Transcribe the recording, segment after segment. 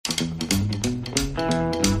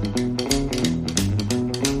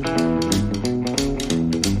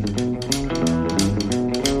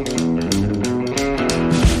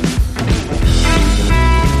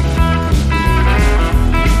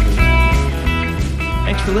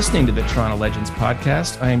Listening to the Toronto Legends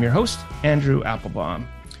podcast. I am your host, Andrew Applebaum.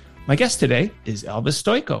 My guest today is Elvis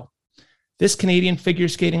Stojko. This Canadian figure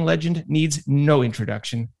skating legend needs no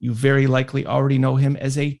introduction. You very likely already know him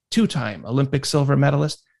as a two-time Olympic silver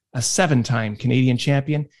medalist, a seven-time Canadian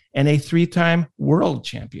champion, and a three-time world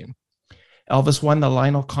champion. Elvis won the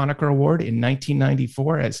Lionel Conacher Award in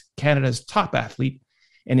 1994 as Canada's top athlete,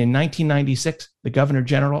 and in 1996, the Governor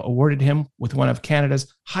General awarded him with one of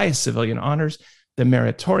Canada's highest civilian honors, the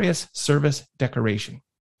Meritorious Service Decoration.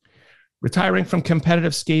 Retiring from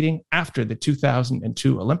competitive skating after the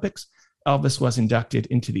 2002 Olympics, Elvis was inducted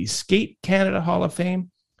into the Skate Canada Hall of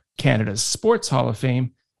Fame, Canada's Sports Hall of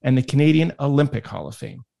Fame, and the Canadian Olympic Hall of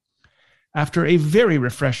Fame. After a very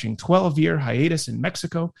refreshing 12-year hiatus in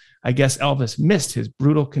Mexico, I guess Elvis missed his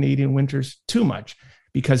brutal Canadian winters too much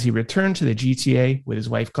because he returned to the GTA with his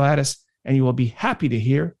wife Gladys, and you will be happy to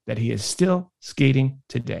hear that he is still skating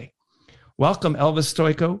today. Welcome, Elvis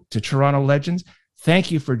Stojko, to Toronto Legends. Thank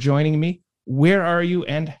you for joining me. Where are you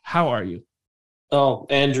and how are you? Oh,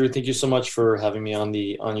 Andrew, thank you so much for having me on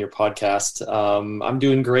your podcast. I'm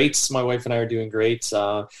doing great. My wife and I are doing great.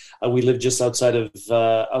 We live just outside of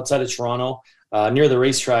Toronto, near the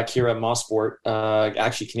racetrack here at Mosport,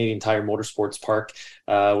 actually Canadian Tire Motorsports Park,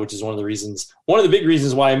 which is one of the big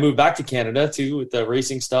reasons why I moved back to Canada too, with the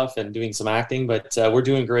racing stuff and doing some acting. But we're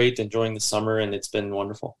doing great, enjoying the summer, and it's been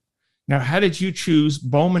wonderful. Now, how did you choose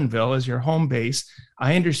Bowmanville as your home base?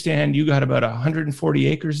 I understand you got about 140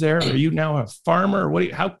 acres there. Are you now a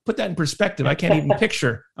farmer? How put that in perspective? I can't even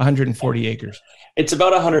picture 140 acres. It's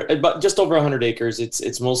about just over 100 acres.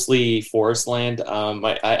 It's mostly forest land.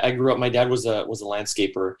 I grew up. My dad was a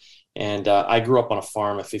landscaper, and I grew up on a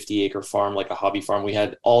farm, a 50-acre farm, like a hobby farm. We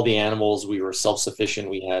had all the animals. We were self-sufficient.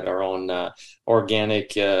 We had our own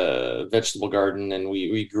organic vegetable garden, and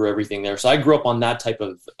we grew everything there. So I grew up on that type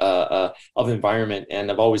of environment, and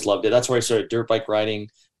I've always loved it. That's where I started dirt bike riding,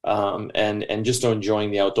 and just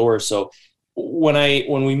enjoying the outdoors. So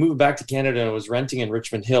when we moved back to Canada and I was renting in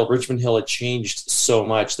Richmond Hill had changed so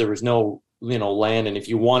much. There was no land, and if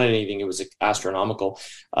you wanted anything, it was astronomical.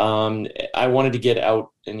 I wanted to get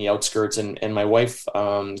out in the outskirts, and my wife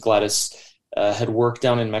Gladys had worked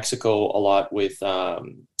down in Mexico a lot with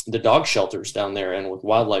the dog shelters down there and with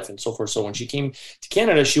wildlife and so forth. So when she came to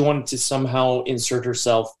Canada, she wanted to somehow insert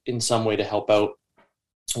herself in some way to help out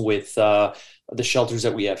with the shelters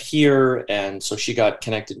that we have here. And so she got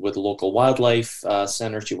connected with a local wildlife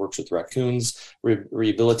center. She works with raccoons,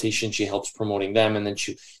 rehabilitation. She helps promoting them. And then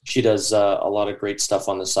she does a lot of great stuff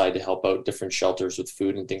on the side to help out different shelters with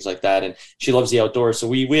food and things like that. And she loves the outdoors. So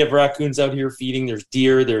we have raccoons out here feeding. There's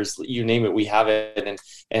deer, there's, you name it, we have it.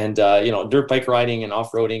 And dirt bike riding and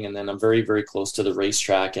off-roading. And then I'm very, very close to the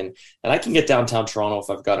racetrack. And I can get downtown Toronto if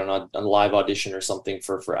I've got a live audition or something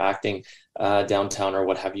for acting downtown or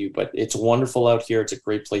what have you. But it's wonderful out here. It's a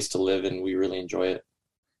great place to live, and we really enjoy it.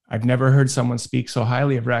 I've never heard someone speak so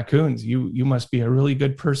highly of raccoons. You must be a really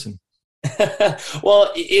good person.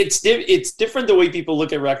 Well, it's different the way people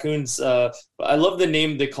look at raccoons. I love the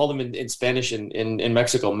name they call them in Spanish in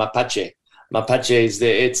Mexico, mapache. Mapaches,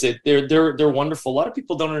 they're wonderful. A lot of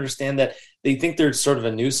people don't understand that. They think they're sort of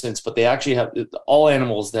a nuisance, but they actually have, all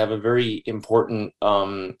animals, they have a very important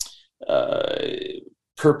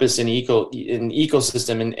purpose in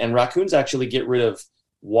ecosystem, and raccoons actually get rid of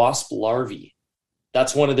wasp larvae.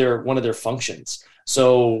 That's one of their functions.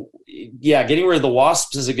 So yeah, getting rid of the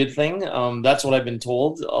wasps is a good thing. That's what I've been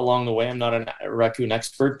told along the way. I'm not a raccoon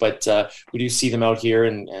expert, but we do see them out here,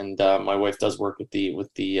 and my wife does work with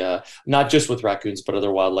the not just with raccoons, but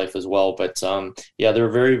other wildlife as well. But yeah, they're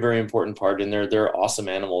a very, very important part, and they're awesome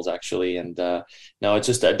animals actually. And now it's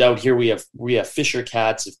just out here we have fisher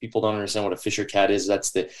cats. If people don't understand what a fisher cat is,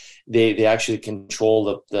 that's they actually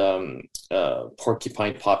control the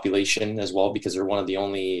porcupine population as well, because they're one of the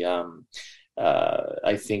only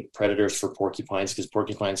I think predators for porcupines, because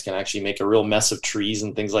porcupines can actually make a real mess of trees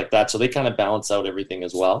and things like that. So they kind of balance out everything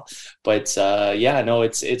as well. But yeah, no,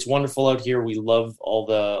 it's wonderful out here. We love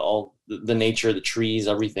all the nature, the trees,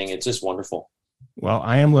 everything. It's just wonderful. Well,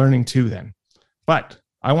 I am learning too then. But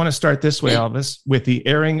I want to start this way, Elvis, with the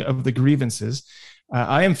airing of the grievances.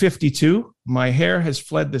 I am 52. My hair has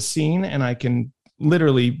fled the scene, and I can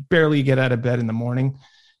literally barely get out of bed in the morning.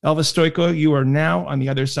 Elvis Stojko, you are now on the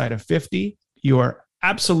other side of 50. You are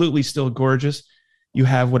absolutely still gorgeous. You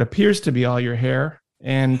have what appears to be all your hair.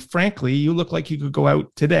 And frankly, you look like you could go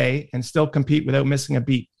out today and still compete without missing a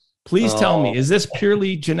beat. Please tell me, Oh, is this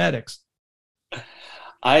purely genetics?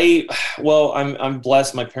 I'm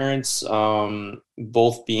blessed. My parents,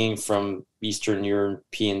 both being from Eastern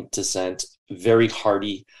European descent, very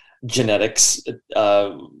hardy genetics.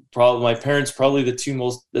 Probably my parents, probably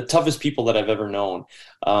the toughest people that I've ever known.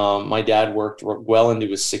 My dad worked well into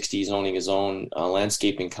his 60s, owning his own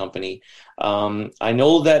landscaping company. I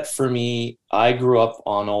know that for me, I grew up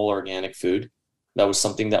on all organic food. That was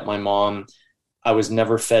something that I was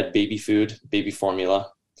never fed baby food, baby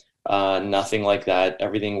formula. Nothing like that.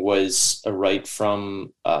 Everything was right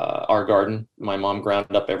from our garden. My mom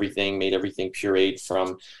ground up everything, made everything pureed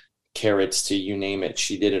from carrots to you name it.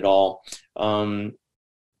 She did it all. And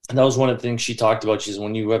that was one of the things she talked about. She says,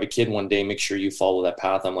 when you have a kid one day, make sure you follow that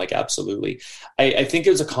path. I'm like, absolutely. I think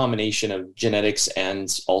it was a combination of genetics and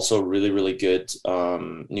also really, really good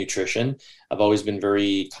nutrition. I've always been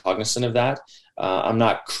very cognizant of that. I'm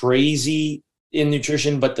not crazy in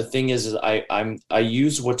nutrition, but the thing is I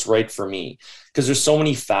use what's right for me, because there's so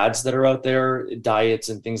many fads that are out there, diets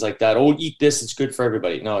and things like that. Oh, eat this, it's good for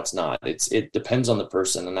everybody. No, it's not. It depends on the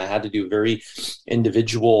person, and I had to do very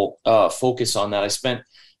individual focus on that. I spent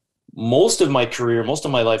most of my career, most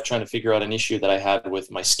of my life trying to figure out an issue that I had with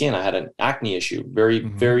my skin. I had an acne issue,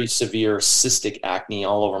 very severe cystic acne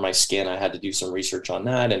all over my skin. I had to do some research on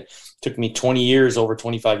that, and it took me 20 years, over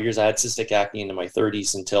 25 years. I had cystic acne into my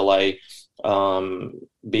 30s until I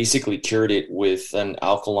basically cured it with an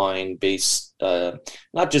alkaline based,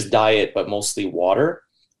 not just diet, but mostly water.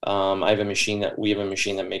 We have a machine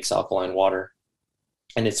that makes alkaline water,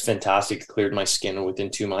 and it's fantastic. It cleared my skin within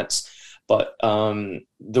 2 months. But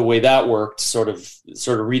the way that worked, sort of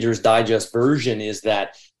Reader's Digest version, is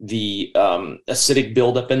that the acidic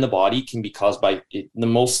buildup in the body can be caused by the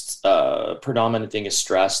most predominant thing is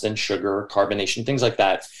stress, then sugar, carbonation, things like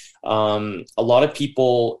that. A lot of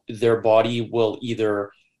people, their body will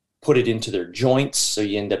either put it into their joints, so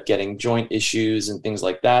you end up getting joint issues and things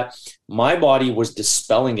like that. My body was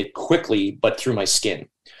dispelling it quickly, but through my skin.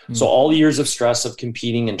 So all the years of stress of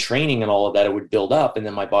competing and training and all of that, it would build up. And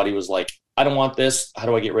then my body was like, I don't want this. How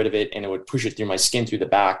do I get rid of it? And it would push it through my skin, through the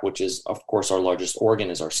back, which is, of course, our largest organ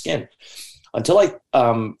is our skin. Until I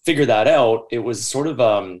figured that out, it was sort of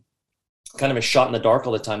kind of a shot in the dark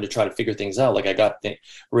all the time to try to figure things out. Like I got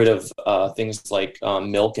rid of things like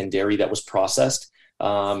milk and dairy that was processed.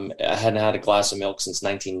 I hadn't had a glass of milk since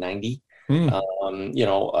 1990.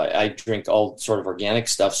 I drink all sort of organic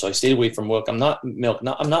stuff, so I stayed away from milk. I'm not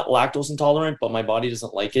lactose intolerant, but my body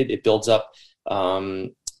doesn't like it. It builds up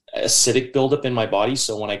acidic buildup in my body.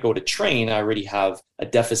 So when I go to train, I already have a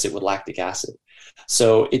deficit with lactic acid.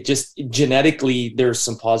 So it just genetically, there's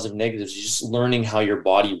some positive negatives. You're just learning how your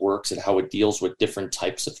body works and how it deals with different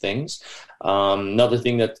types of things. Another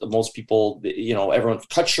thing that most people, everyone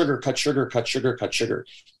cut sugar.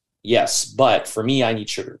 Yes, but for me, I need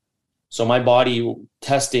sugar. So my body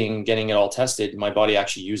getting it all tested, my body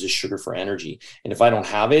actually uses sugar for energy. And if I don't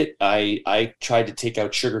have it, I tried to take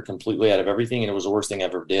out sugar completely out of everything. And it was the worst thing I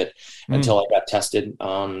ever did until I got tested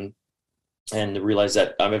and realized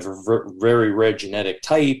that I'm a very rare genetic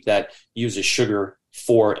type that uses sugar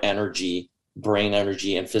for energy, brain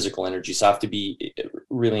energy, and physical energy. So I have to be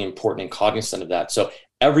really important and cognizant of that. So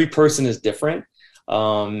every person is different.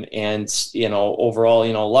 Overall,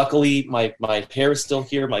 luckily my hair is still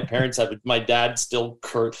here. My dad still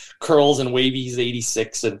curls and wavy. He's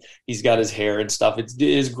 86 and he's got his hair and stuff. It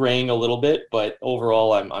is graying a little bit, but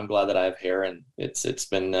overall I'm glad that I have hair, and it's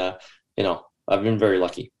been, I've been very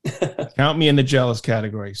lucky. Count me in the jealous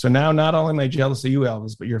category. So now not only am I jealous of you,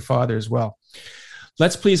 Elvis, but your father as well.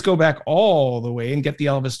 Let's please go back all the way and get the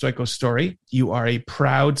Elvis Stojko story. You are a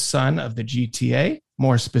proud son of the GTA,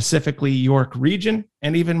 more specifically York Region,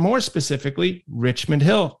 and even more specifically Richmond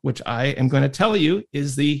Hill, which I am going to tell you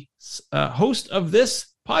is the host of this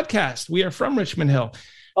podcast. We are from Richmond Hill.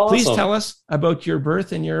 Awesome. Please tell us about your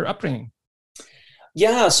birth and your upbringing.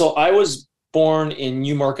 Yeah, so I was born in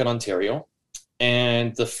Newmarket, Ontario,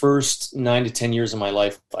 and the first 9 to 10 years of my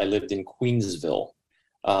life, I lived in Queensville.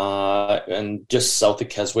 And just south of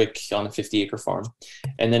Keswick on a 50-acre farm.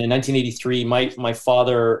 And then in 1983, my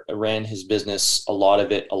father ran his business. A lot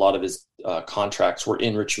of his contracts were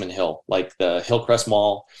in Richmond Hill, like the Hillcrest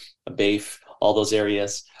Mall, Bafe, all those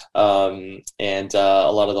areas, and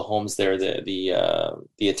a lot of the homes there, the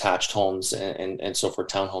attached homes and so forth,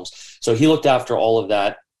 townhomes. So he looked after all of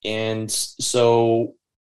that. And so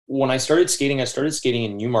when I started skating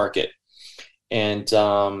in Newmarket, and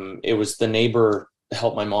it was the neighbor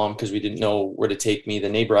helped my mom because we didn't know where to take me. The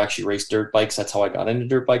neighbor actually raced dirt bikes. That's how I got into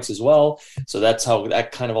dirt bikes as well. So that's how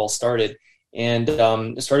that kind of all started. And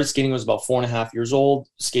started skating when I was about 4.5 years old,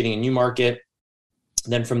 skating in Newmarket.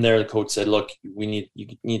 Then from there, the coach said, look, you need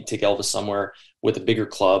to take Elvis somewhere with a bigger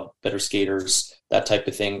club, better skaters, that type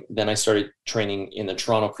of thing. Then I started training in the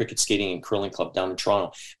Toronto Cricket Skating and Curling Club down in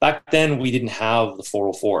Toronto. Back then, we didn't have the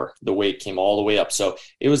 404. The weight came all the way up. So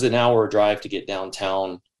it was an hour drive to get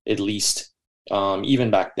downtown, at least, even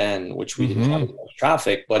back then, which we didn't have as much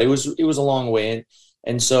traffic, but it was a long way.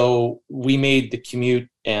 And so we made the commute,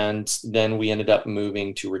 and then we ended up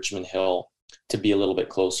moving to Richmond Hill to be a little bit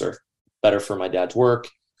closer. Better for my dad's work,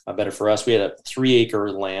 better for us. We had a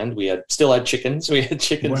 3-acre land. We still had chickens. We had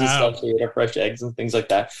chickens and stuff. So we had our fresh eggs and things like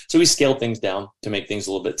that. So we scaled things down to make things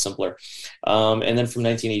a little bit simpler. And then from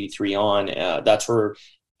 1983 on, that's where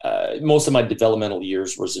most of my developmental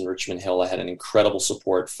years was in Richmond Hill. I had an incredible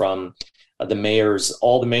support from the mayors,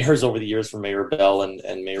 all the mayors over the years, from Mayor Bell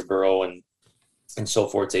and Mayor Burrow and so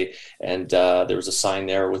forth. And there was a sign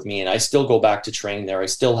there with me, and I still go back to train there. I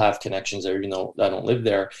still have connections there, even though I don't live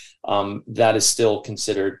there. That is still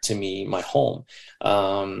considered to me my home.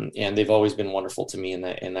 And they've always been wonderful to me in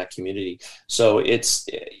that community. So it's,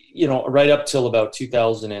 right up till about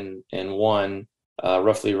 2001,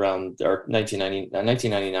 roughly around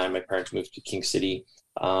 1999, my parents moved to King City.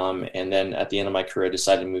 And then at the end of my career, I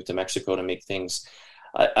decided to move to Mexico to make things.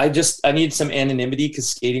 I needed some anonymity because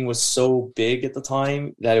skating was so big at the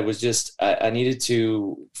time that it was just, I needed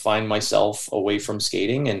to find myself away from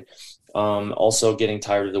skating, and also getting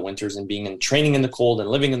tired of the winters and training in the cold and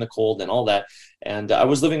living in the cold and all that. And I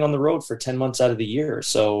was living on the road for 10 months out of the year.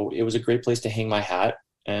 So it was a great place to hang my hat.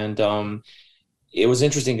 And it was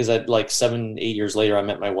interesting because like 7-8 years later, I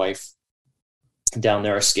met my wife down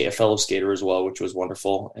there, a fellow skater as well, which was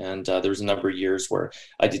wonderful. And there was a number of years where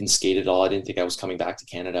I didn't skate at all. I didn't think I was coming back to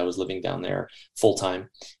Canada. I was living down there full time.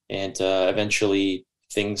 And eventually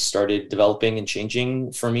things started developing and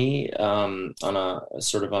changing for me on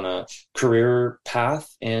a career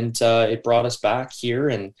path. And it brought us back here,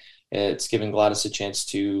 and it's given Gladys a chance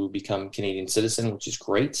to become Canadian citizen, which is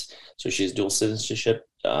great. So she has dual citizenship.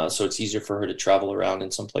 So it's easier for her to travel around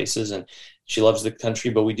in some places, and she loves the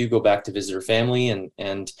country, but we do go back to visit her family.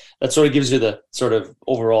 And that sort of gives you the sort of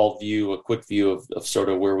overall view, a quick view of sort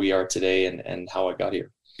of where we are today and how I got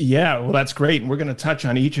here. Yeah, well, that's great. And we're going to touch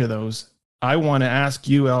on each of those. I want to ask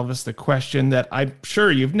you, Elvis, the question that I'm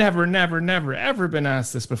sure you've never, ever been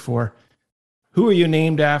asked this before. Who are you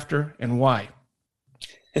named after and why?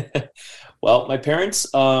 Well, my parents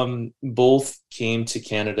both came to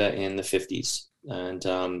Canada in the 50s. And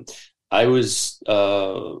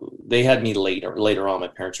they had me later on. My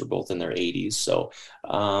parents were both in their 80s. So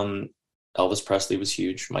Elvis Presley was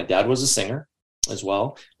huge. My dad was a singer as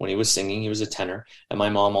well. When he was singing, he was a tenor. And my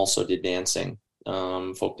mom also did dancing,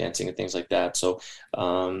 folk dancing and things like that. So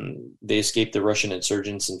they escaped the Russian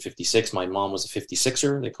insurgents in 56. My mom was a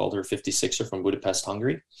 56er. They called her 56er from Budapest,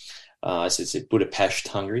 Hungary. I said Budapest,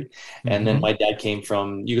 Hungary. And then my dad came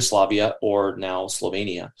from Yugoslavia, or now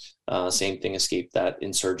Slovenia. Same thing, escaped that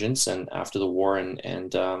insurgents and after the war and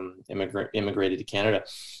immigrated to Canada.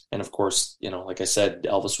 And of course, like I said,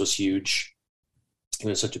 Elvis was huge. He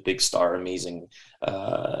was such a big star, amazing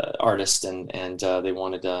artist, and they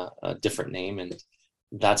wanted a different name, and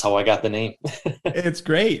that's how I got the name. It's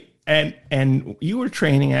great. And you were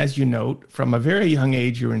training, as you note, from a very young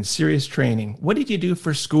age. You were in serious training. What did you do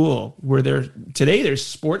for school? Today there's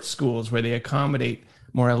sports schools where they accommodate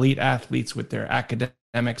more elite athletes with their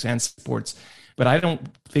academics and sports, but I don't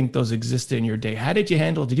think those existed in your day. How did you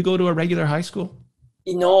handle? Did you go to a regular high school?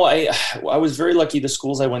 I was very lucky. The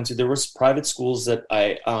schools I went to, there was private schools that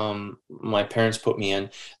my parents put me in.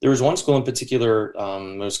 There was one school in particular,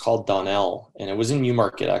 it was called Donnell, and it was in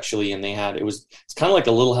Newmarket actually. And it's kind of like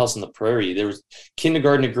a Little House on the Prairie. There was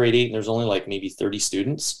kindergarten to grade 8, and there's only like maybe 30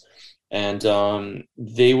 students. And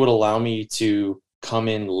they would allow me to come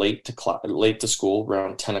in late to school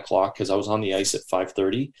around 10 o'clock because I was on the ice at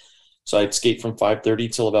 5:30. So I'd skate from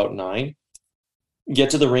 5:30 till about 9.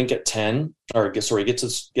 Get to the rink at 10, get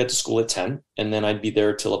to school at 10, and then I'd be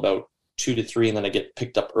there till about 2 to 3, and then I get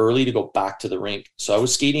picked up early to go back to the rink. So I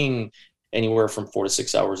was skating anywhere from 4 to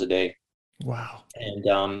 6 hours a day. Wow.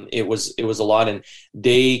 And it was a lot, and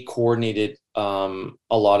they coordinated a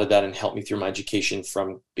lot of that and helped me through my education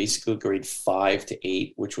from basically grade 5 to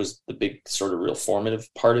 8, which was the big sort of real formative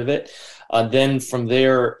part of it. Then from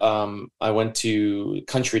there, I went to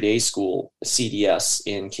Country Day School, CDS,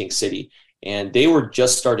 in King City. And they were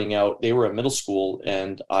just starting out. They were a middle school,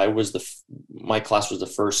 and my class was the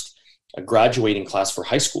first graduating class for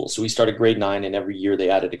high school. So we started grade 9, and every year they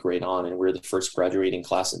added a grade on, and we were the first graduating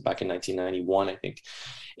class back in 1991, I think.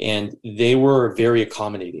 And they were very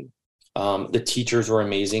accommodating. The teachers were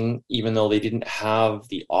amazing, even though they didn't have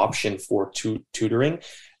the option for tutoring.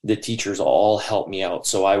 the teachers all helped me out.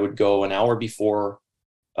 So I would go an hour before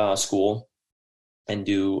school and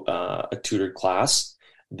do a tutored class.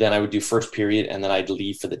 Then I would do first period, and then I'd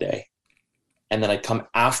leave for the day. And then I'd come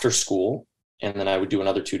after school, and then I would do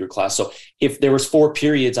another tutor class. So if there was 4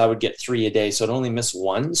 periods, I would get 3 a day. So I'd only miss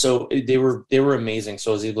 1. So they were amazing.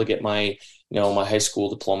 So I was able to get my high school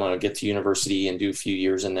diploma, I'd get to university and do a few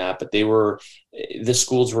years in that. But the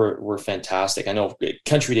schools were fantastic. I know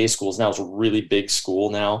Country Day Schools now is a really big school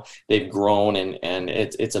now. They've grown and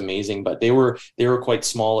it's amazing, but they were quite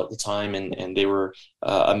small at the time, and they were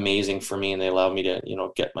amazing for me, and they allowed me to,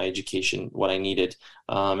 get my education, what I needed.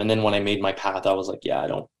 And then when I made my path, I was like,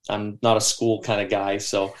 I'm not a school kind of guy.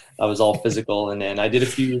 So I was all physical. And then I did a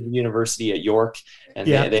few years of university at York, and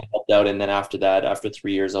they helped out. And then after that, after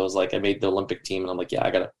 3 years, I was like, I made the Olympic team, and I'm like,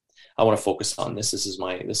 I want to focus on this. This is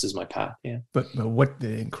my path. Yeah. But what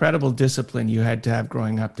the incredible discipline you had to have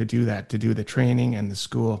growing up to do that, to do the training and the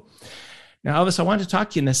school. Now, Elvis, I wanted to talk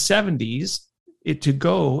to you in the 70s, to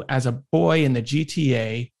go as a boy in the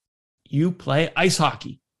GTA, you play ice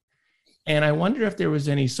hockey. And I wonder if there was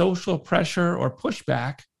any social pressure or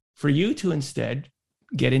pushback for you to instead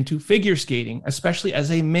get into figure skating, especially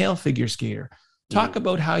as a male figure skater. Talk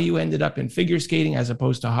about how you ended up in figure skating as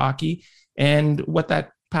opposed to hockey, and what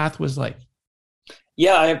that path was like.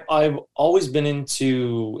 Yeah, I've always been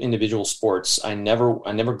into individual sports. I never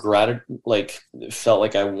felt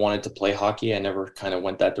like I wanted to play hockey. I never kind of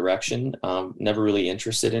went that direction. Never really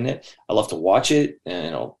interested in it. I love to watch it,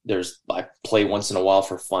 and I play once in a while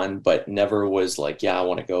for fun, but never was like, I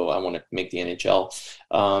want to make the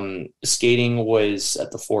NHL. Skating was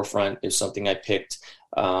at the forefront. Is something I picked.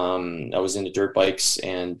 I was into dirt bikes,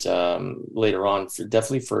 and later on,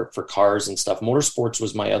 definitely for cars and stuff. Motorsports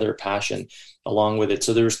was my other passion along with it.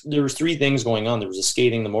 So there was 3 things going on. There was the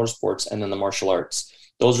skating, the motorsports, and then the martial arts.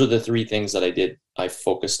 Those were the 3 things that I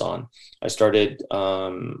focused on. I started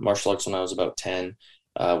martial arts when I was about 10.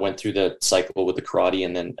 Went through the cycle with the karate,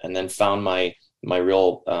 and then found my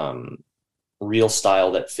real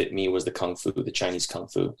style that fit me was the Kung Fu, the Chinese Kung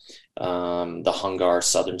Fu, the Hung Gar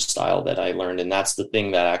Southern style that I learned. And that's the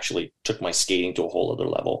thing that actually took my skating to a whole other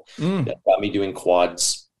level. That got me doing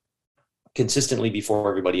quads consistently before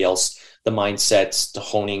everybody else. The mindsets, the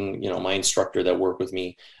honing, my instructor that worked with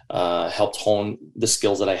me helped hone the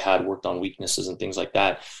skills that I had, worked on weaknesses and things like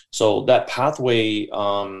that. So that pathway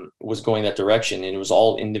was going that direction, and it was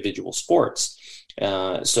all individual sports.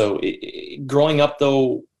 Growing up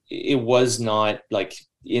though, it was not like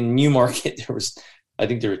in Newmarket. I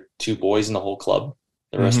think there were 2 boys in the whole club.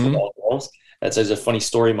 The rest were all girls. That's a funny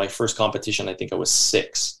story. My first competition, I think I was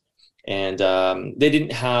 6, and they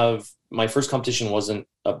didn't have. My first competition wasn't,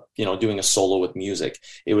 doing a solo with music.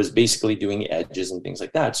 It was basically doing edges and things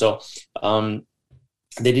like that. So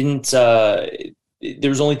they didn't.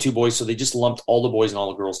 There was only 2 boys, so they just lumped all the boys and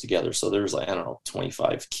all the girls together. So there was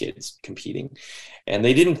 25 kids competing, and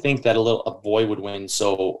they didn't think that a boy would win.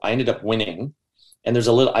 So I ended up winning. And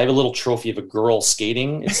I have a little trophy of a girl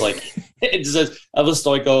skating. It's like, it says Elvis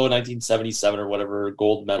Stojko, 1977 or whatever,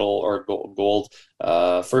 gold medal or gold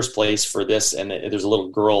first place for this. And there's a little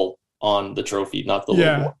girl on the trophy, not the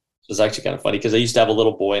little boy. It was actually kind of funny because I used to have a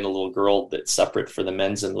little boy and a little girl that's separate for the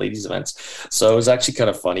men's and ladies events. So it was actually kind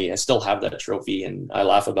of funny. I still have that trophy and I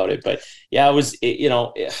laugh about it. But yeah,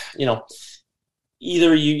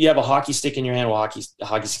 either you have a hockey stick in your hand with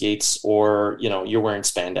hockey skates, or, you're wearing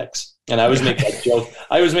spandex. And I always make that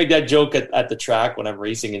joke. At the track when I'm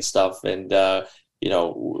racing and stuff. And,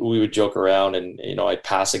 we would joke around, and, I'd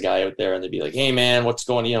pass a guy out there and they'd be like, "Hey man, what's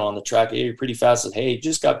going on the track? Hey, you're pretty fast." And, "Hey,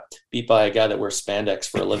 just got beat by a guy that wears spandex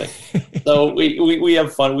for a living." So we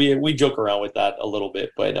have fun. We joke around with that a little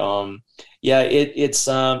bit, but, it's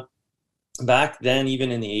back then,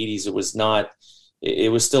 even in the 80s,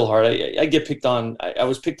 it was still hard. I get picked on. I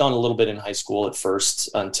was picked on a little bit in high school at first,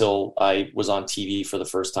 until I was on TV for the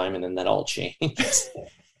first time, and then that all changed.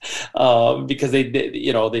 Because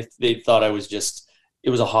they thought I was just, it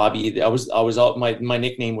was a hobby. I was my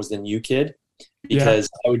nickname was the new kid, because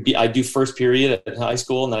I'd do first period at high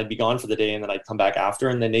school, and then I'd be gone for the day, and then I'd come back after,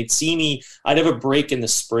 and then they'd see me. I'd have a break in the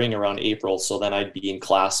spring around April, so then I'd be in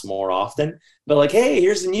class more often. But like, "Hey,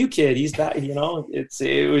 here's the new kid. He's back."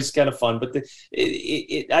 It was kind of fun. But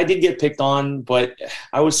I did get picked on, but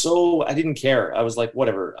I didn't care. I was like,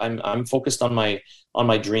 whatever. I'm focused on my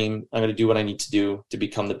dream. I'm going to do what I need to do to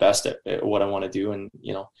become the best at what I want to do. And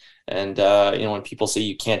when people say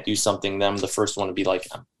you can't do something, them the first one to be like,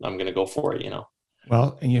 I'm going to go for it.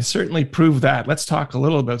 Well, and you certainly proved that. Let's talk a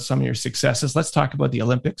little about some of your successes. Let's talk about the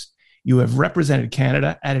Olympics. You have represented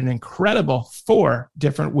Canada at an incredible 4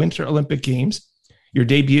 different Winter Olympic Games. Your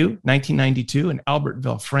debut, 1992, in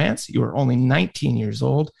Albertville, France. You were only 19 years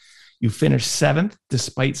old. You finished 7th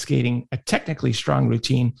despite skating a technically strong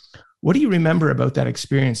routine. What do you remember about that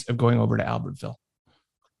experience of going over to Albertville?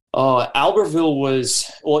 Albertville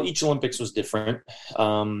was, well, each Olympics was different.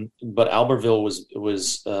 But Albertville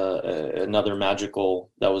was another magical,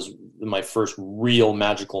 that was my first real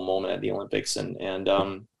magical moment at the Olympics. And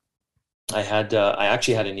I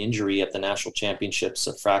actually had an injury at the national championships,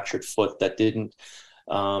 a fractured foot that didn't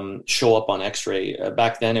show up on x-ray.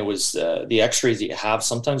 Back then it was the x-rays that you have,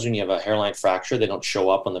 sometimes when you have a hairline fracture, they don't show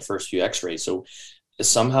up on the first few x-rays. So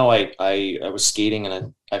somehow I was skating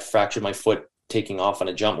and I fractured my foot taking off on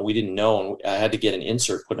a jump, and we didn't know, and I had to get an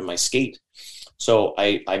insert put in my skate. So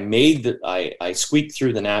I squeaked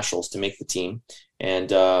through the nationals to make the team, and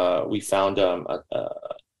we found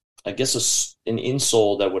I guess an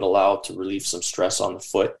insole that would allow to relieve some stress on the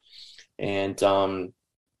foot. And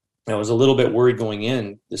I was a little bit worried going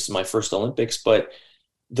in. This is my first Olympics, but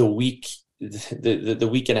the week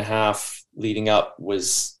and a half leading up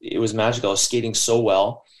was magical. I was skating so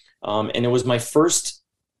well, and it was my first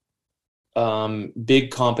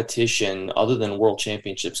big competition other than World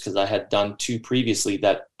Championships, because I had done 2 previously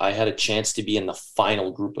that I had a chance to be in the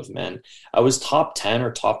final group of men. I was top 10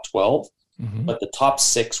 or top 12. Mm-hmm. But the top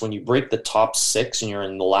 6, when you break the top 6 and you're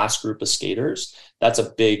in the last group of skaters, that's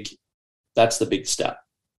the big step.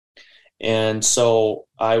 And so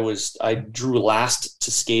I drew last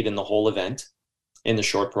to skate in the whole event in the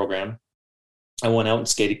short program. I went out and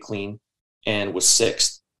skated clean and was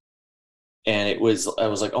 6th. And I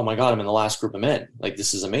was like, oh my God, I'm in the last group of men. Like,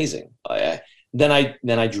 this is amazing. Then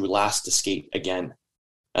I drew last to skate again.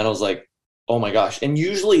 And I was like, oh my gosh. And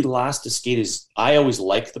usually last to skate I always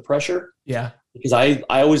like the pressure. Yeah. Because I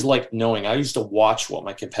always liked knowing. I used to watch what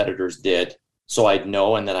my competitors did, so I'd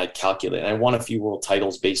know, and then I'd calculate. And I won a few world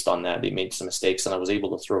titles based on that. They made some mistakes, and I was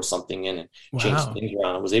able to throw something in and change some things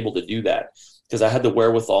around. I was able to do that because I had the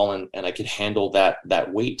wherewithal and I could handle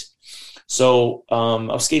that weight. So I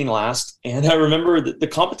was skating last, and I remember the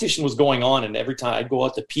competition was going on, and every time I'd go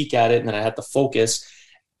out to peek at it, and then I had to focus.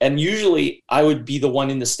 And usually I would be the one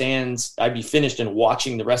in the stands. I'd be finished and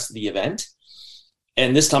watching the rest of the event.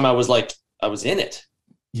 And this time I was in it.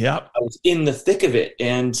 Yeah. I was in the thick of it.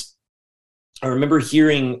 And I remember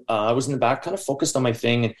hearing, I was in the back kind of focused on my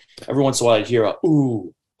thing. And every once in a while I'd hear a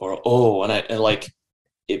ooh or oh. And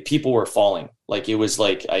people were falling. Like, it was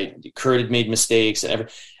like Kurt had made mistakes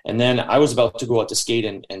and then I was about to go out to skate,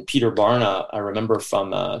 and Peter Barna, I remember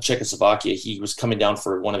from Czechoslovakia, he was coming down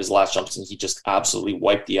for one of his last jumps, and he just absolutely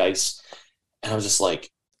wiped the ice. And I was just like,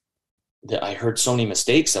 I heard so many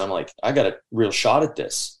mistakes, and I'm like, I got a real shot at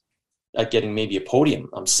this, at getting maybe a podium.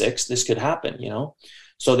 I'm 6th. This could happen, you know?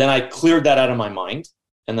 So then I cleared that out of my mind,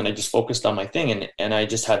 and then I just focused on my thing. And I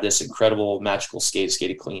just had this incredible magical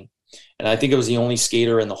skated clean. And I think it was the only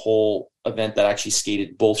skater in the whole event that actually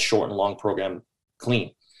skated both short and long program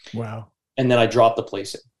clean. Wow. And then I dropped the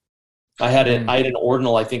placing. I had an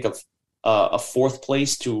ordinal, I think, of a 4th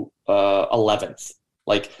place to 11th.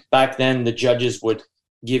 Like, back then the judges would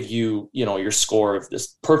give you, your score of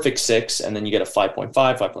this perfect 6, and then you get a 5.5,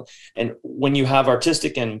 5. And when you have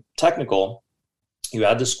artistic and technical, you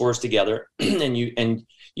add the scores together and you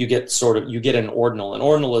get an ordinal. An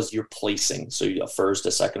ordinal is your placing. So you got 1st,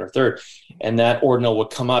 2nd, or 3rd. And that ordinal would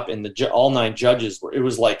come up, and all 9 judges it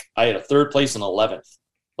was like I had a 3rd place and 11th.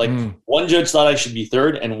 Like, one judge thought I should be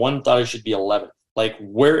 3rd and one thought I should be 11th. Like,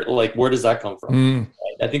 where does that come from?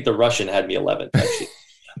 I think the Russian had me 11th, actually.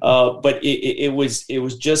 But it was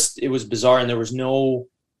bizarre. And there was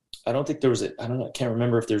I can't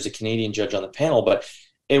remember if there was a Canadian judge on the panel, but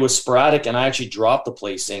it was sporadic, and I actually dropped the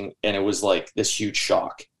placing, and it was like this huge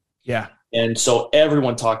shock. Yeah. And so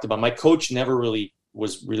everyone talked about, my coach never really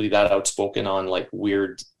was that outspoken on like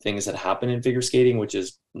weird things that happen in figure skating, which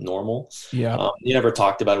is normal. Yeah. He never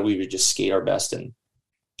talked about it. We would just skate our best and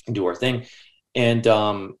do our thing. And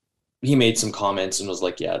he made some comments and was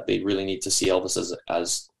like, yeah, they really need to see Elvis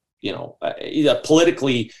as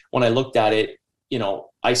politically, when I looked at it,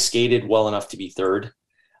 I skated well enough to be 3rd.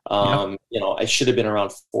 I should have been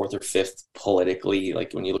around 4th or 5th politically.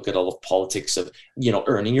 Like, when you look at all the politics of,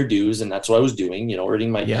 earning your dues, and that's what I was doing,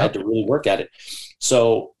 earning I had to really work at it.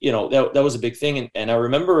 So, that was a big thing. And I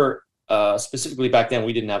remember specifically back then,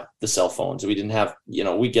 we didn't have the cell phones. We didn't have, you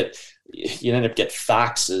ended up get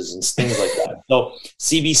faxes and things like that. So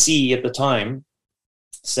CBC at the time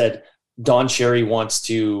said, Don Cherry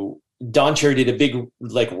did a big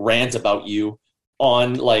like rant about you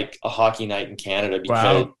on like a hockey night in Canada,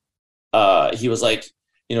 because he was like,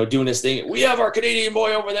 doing this thing. We have our Canadian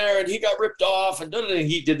boy over there, and he got ripped off, and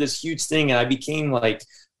he did this huge thing. And I became like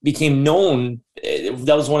became known.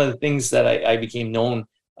 That was one of the things that I became known.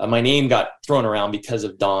 My name got thrown around because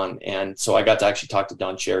of Don. And so I got to actually talk to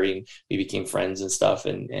Don Cherry, and we became friends and stuff.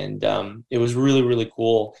 And it was really, really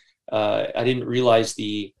cool. I didn't realize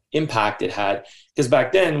the impact it had, because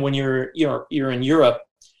back then when you're in Europe,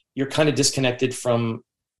 you're kind of disconnected from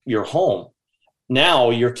your home. Now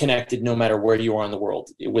you're connected no matter where you are in the world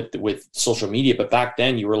with social media. But back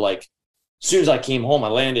then you were like, as soon as I came home, I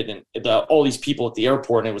landed, and all these people at the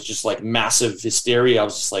airport, and it was just like massive hysteria. I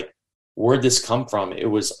was just like, where'd this come from? It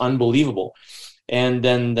was unbelievable. And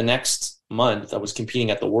then the next month I was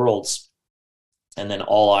competing at the Worlds, and then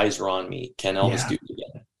all eyes were on me. Can Elvis do it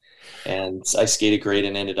again? And I skated great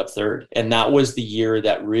and ended up third. And that was the year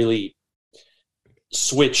that really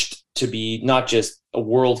switched to be not just a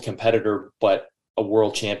world competitor, but a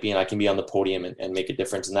world champion. I can be on the podium and make a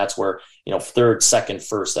difference. And that's where, third, second,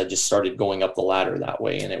 first, I just started going up the ladder that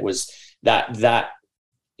way. And it was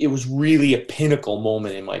it was really a pinnacle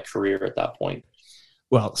moment in my career at that point.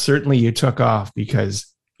 Well, certainly you took off, because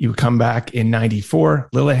you come back in 94,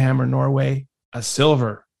 Lillehammer, Norway, a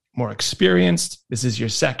silver, more experienced. This is your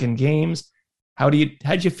second games. How'd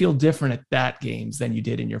you feel different at that games than you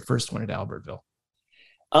did in your first one at Albertville?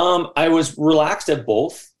 I was relaxed at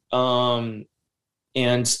both.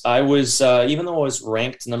 And I was, even though I was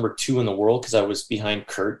ranked number 2 in the world, because I was behind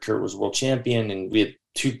Kurt. Kurt was world champion, and we had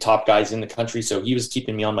 2 top guys in the country. So he was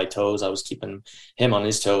keeping me on my toes. I was keeping him on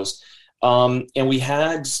his toes. And we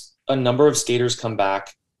had a number of skaters come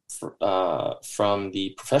back from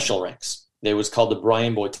the professional ranks. It was called the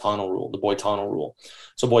Brian Boitano rule.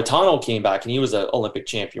 So Boitano came back, and he was an Olympic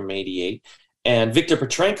champion from 88. And Victor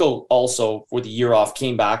Petrenko also, for the year off,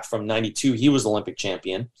 came back from 92. He was Olympic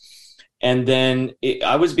champion. And then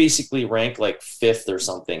I was basically ranked like 5th or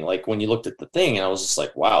something. Like when you looked at the thing, and I was just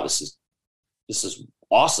like, wow, this is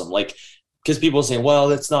awesome. Like, because people are saying, well,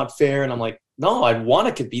 that's not fair. And I'm like, no, I want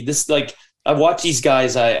to compete. This, like, I watched these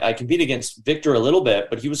guys. I compete against Victor a little bit,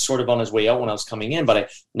 but he was sort of on his way out when I was coming in, but I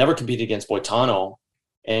never competed against Boitano.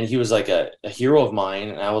 And he was like a hero of mine.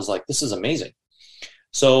 And I was like, this is amazing.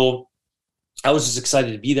 So I was just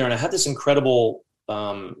excited to be there. And I had this incredible,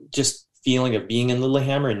 just feeling of being in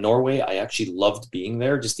Lillehammer in Norway. I actually loved being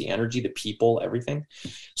there, just the energy, the people, everything.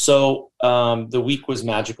 So the week was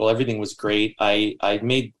magical. Everything was great. I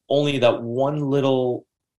made only that one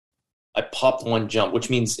I popped one jump, which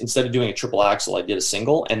means instead of doing a triple axel, I did a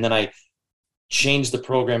single, and then I changed the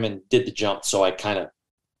program and did the jump. So I kind of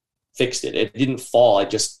fixed it. It didn't fall. I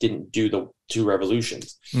just didn't do the 2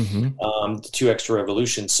 revolutions, the 2 extra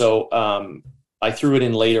revolutions. So I threw it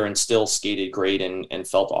in later and still skated great and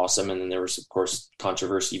felt awesome. And then there was, of course,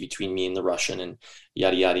 controversy between me and the Russian and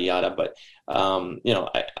yada, yada, yada. But,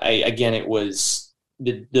 again, it was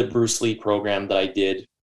the Bruce Lee program that I did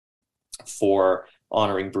for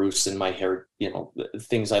honoring Bruce and my hair,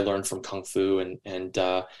 things I learned from Kung Fu and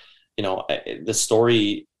the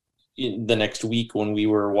story the next week when we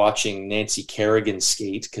were watching Nancy Kerrigan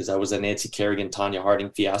skate, because I was a Nancy Kerrigan, Tanya Harding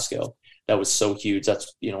fiasco. That was so huge.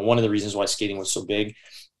 That's, one of the reasons why skating was so big.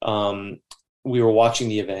 We were watching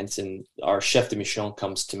the event, and our chef de mission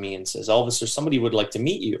comes to me and says, Elvis, there's somebody who would like to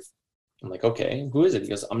meet you. I'm like, okay, who is it? He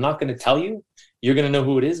goes, I'm not going to tell you. You're going to know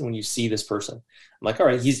who it is when you see this person. I'm like, all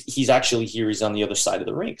right, he's actually here. He's on the other side of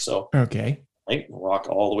the rink. So, okay. Right, walk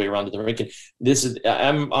all the way around to the rink. And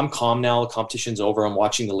I'm calm now. The competition's over. I'm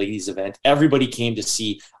watching the ladies event. Everybody came to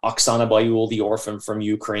see Oksana Bayul, the orphan from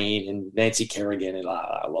Ukraine, and Nancy Kerrigan, and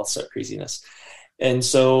lots of craziness. And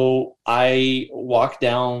so I walk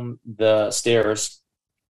down the stairs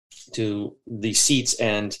to the seats,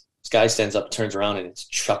 and this guy stands up, turns around, and it's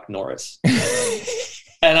Chuck Norris.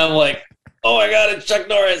 And I'm like, oh my God, it's Chuck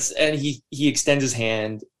Norris. And he extends his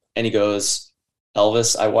hand and he goes,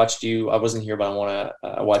 Elvis, I watched you. I wasn't here, but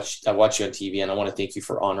I watched you on TV, and I want to thank you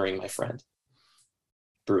for honoring my friend,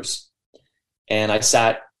 Bruce. And I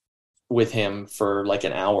sat with him for like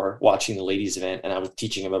an hour watching the ladies event, and I was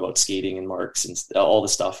teaching him about skating and marks and all the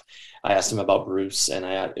stuff. I asked him about Bruce, and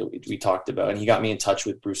we talked about, and he got me in touch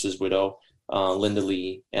with Bruce's widow, Linda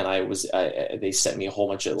Lee, and they sent me a whole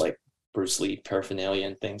bunch of like Bruce Lee paraphernalia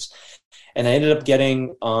and things. And I ended up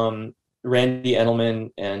getting Randy Edelman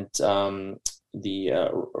and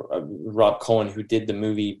Rob Cohen, who did the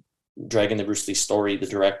movie Dragon the Bruce Lee Story, the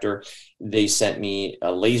director. They sent me a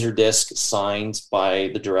laser disc signed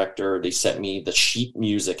by the director. They sent me the sheet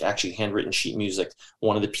music, actually handwritten sheet music,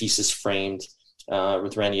 one of the pieces framed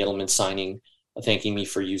with Randy Edelman signing, thanking me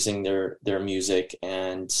for using their music.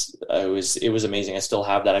 And it was amazing. I still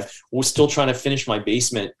have that. I was still trying to finish my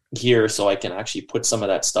basement here so I can actually put some of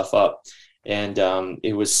that stuff up. And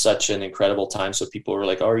it was such an incredible time. So people were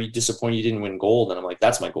like, "Oh, are you disappointed you didn't win gold?" And I'm like,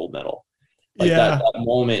 "That's my gold medal." Like that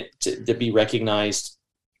moment to be recognized,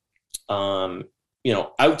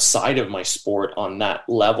 outside of my sport on that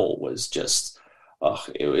level was just,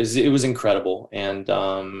 it was incredible. And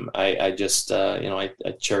I just, I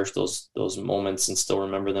cherish those moments and still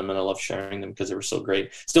remember them. And I love sharing them because they were so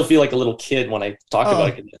great. Still feel like a little kid when I talk about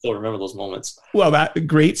it, 'cause I still remember those moments. Well,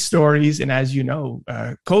 great stories. And as you know,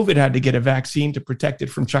 COVID had to get a vaccine to protect it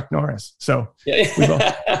from Chuck Norris. So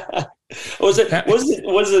yeah. Was it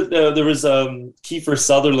there was Kiefer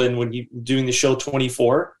Sutherland when you doing the show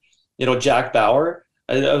 24, Jack Bauer.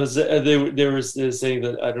 There was this saying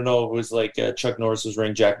that, I don't know, it was like Chuck Norris was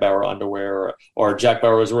wearing Jack Bauer underwear, or Jack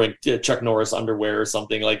Bauer was wearing Chuck Norris underwear or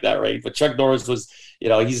something like that, right? But Chuck Norris was,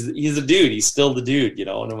 he's a dude. He's still the dude,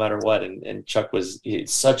 no matter what. And Chuck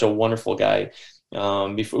he's such a wonderful guy.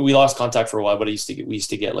 Before we lost contact for a while, but we used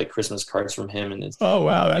to get like Christmas cards from him and his, oh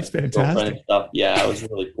wow, that's fantastic stuff. Yeah, it was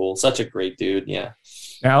really cool. Such a great dude. Yeah.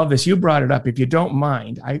 Now, Elvis, you brought it up. If you don't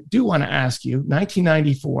mind, I do want to ask you,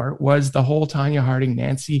 1994 was the whole Tonya Harding,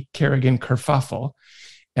 Nancy Kerrigan kerfuffle.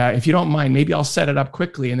 If you don't mind, maybe I'll set it up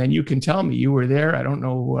quickly and then you can tell me. You were there. I don't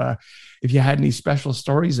know if you had any special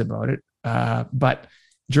stories about it, but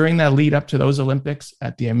during that lead up to those Olympics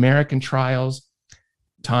at the American trials,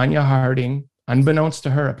 Tonya Harding, unbeknownst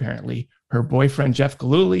to her apparently, her boyfriend Jeff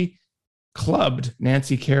Gillooly clubbed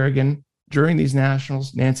Nancy Kerrigan during these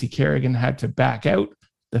nationals. Nancy Kerrigan had to back out.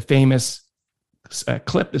 The famous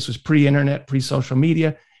clip, this was pre-internet, pre-social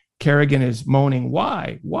media. Kerrigan is moaning,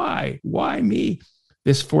 why me?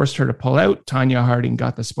 This forced her to pull out. Tonya Harding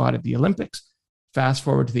got the spot at the Olympics. Fast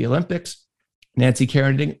forward to the Olympics. Nancy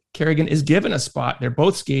Kerrigan is given a spot. They're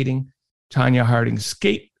both skating. Tonya Harding's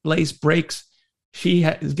skate lace breaks. She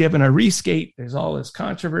is given a reskate. There's all this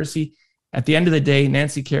controversy. At the end of the day,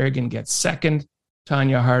 Nancy Kerrigan gets second.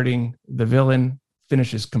 Tonya Harding, the villain,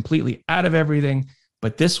 finishes completely out of everything.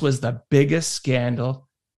 But this was the biggest scandal.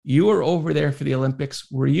 You were over there for the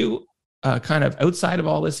Olympics. Were you kind of outside of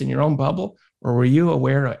all this in your own bubble, or were you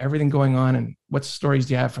aware of everything going on? And what stories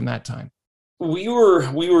do you have from that time? We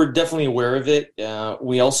were definitely aware of it.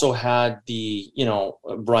 We also had the,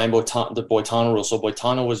 Brian the Boitano rule. So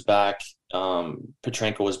Boitano was back.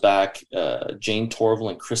 Petrenko was back. Jane Torval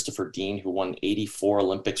and Christopher Dean, who won 84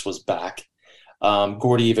 Olympics, was back.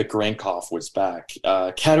 Gordievich Grankov was back.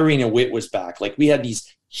 Katarina Witt was back. Like, we had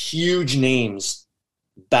these huge names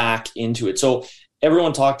back into it. So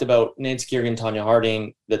everyone talked about Nancy Kerrigan, Tonya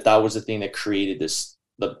Harding, that was the thing that created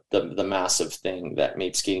the massive thing that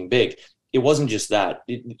made skating big. It wasn't just that.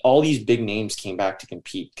 All these big names came back to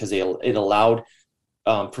compete because it allowed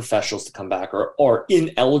professionals to come back, or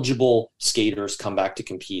ineligible skaters come back to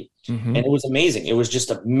compete. Mm-hmm. And it was amazing. It was just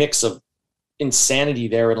a mix of insanity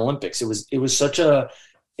there at Olympics. It was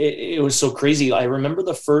so crazy. I remember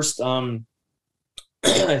the first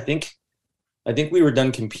I think we were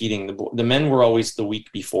done competing. The men were always the week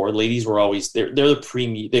before. Ladies were always they're the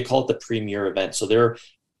premier. They call it the premier event. So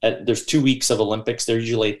there's 2 weeks of Olympics. They're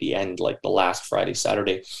usually at the end, like the last Friday,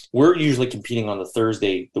 Saturday. We're usually competing on the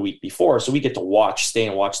Thursday the week before, so we get to stay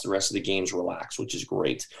and watch the rest of the games, relax, which is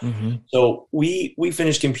great. Mm-hmm. So we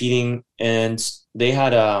finished competing, and they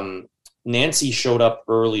had Nancy showed up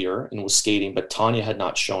earlier and was skating, but Tonya had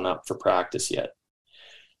not shown up for practice yet.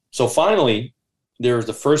 So finally, there was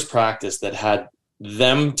the first practice that had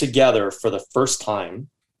them together for the first time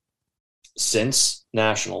since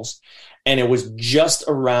nationals. And it was just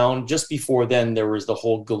before then, there was the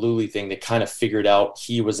whole Gillooly thing. They kind of figured out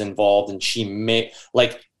he was involved, and she may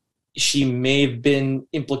have been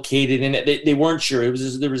implicated in it. They weren't sure.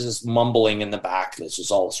 There was this mumbling in the back. This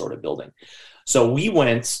was all sort of building. So we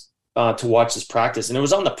went to watch this practice, and it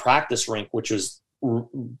was on the practice rink, which was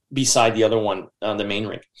beside the other one, the main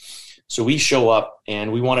rink. So we show up,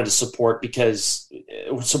 and we wanted to support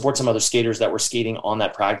some other skaters that were skating on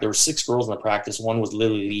that practice. There were 6 girls in the practice. One was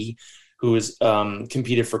Lily Lee, who was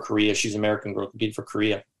competed for Korea. She's an American girl, competed for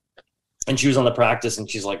Korea. And she was on the practice, and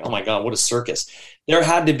she's like, oh my God, what a circus. There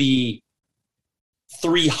had to be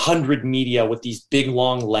 300 media with these big,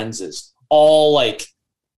 long lenses, all like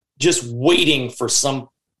just waiting for something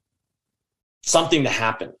to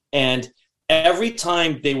happen. And every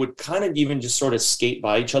time they would kind of even just sort of skate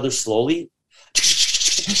by each other slowly,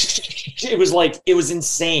 it was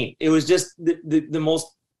insane. It was just the most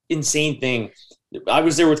insane thing. I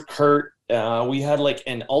was there with Kurt. We had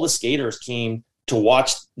and all the skaters came to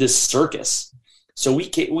watch this circus. So we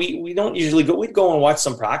don't usually go. We'd go and watch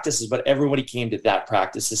some practices, but everybody came to that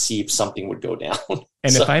practice to see if something would go down.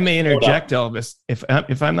 And so, if I may interject, Elvis,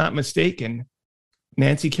 if I'm not mistaken,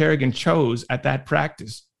 Nancy Kerrigan chose at that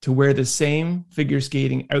practice to wear the same figure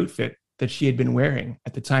skating outfit that she had been wearing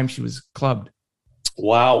at the time she was clubbed.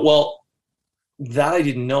 Wow. Well, that I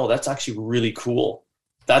didn't know. That's actually really cool.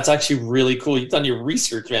 You've done your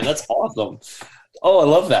research, man. That's awesome. Oh, I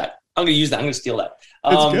love that. I'm going to use that. I'm going to steal that.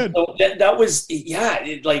 That's good. So that was,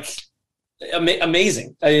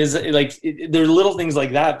 amazing. There are little things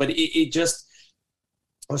like that, but it just,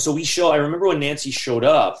 so I remember when Nancy showed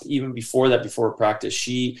up, even before practice,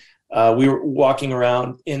 we were walking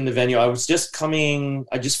around in the venue. I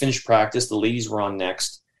just finished practice. The ladies were on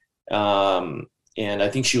next. And I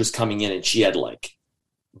think she was coming in and she had like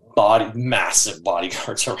massive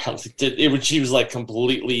bodyguards around. She was like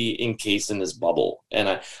completely encased in this bubble. And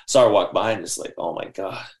I saw her walk by and it's like, oh my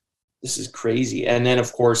God, this is crazy. And then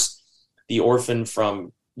of course the orphan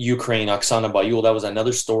from Ukraine, Oksana Bayul, that was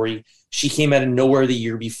another story. She came out of nowhere the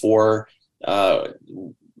year before,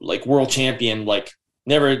 like world champion, like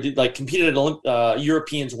never did, like competed at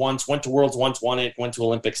Europeans once, went to worlds once, won it, went to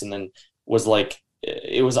Olympics, and then was like,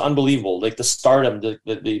 it was unbelievable. Like the stardom,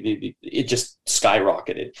 it just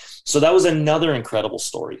skyrocketed. So that was another incredible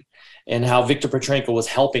story, and how Victor Petrenko was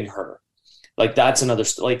helping her. Like that's another,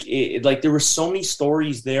 like there were so many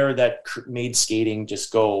stories there that made skating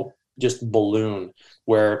just balloon,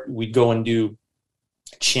 where we'd go and do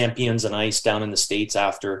Champions on Ice down in the States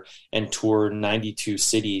after and tour 92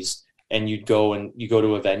 cities. And you go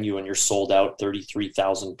to a venue and you're sold out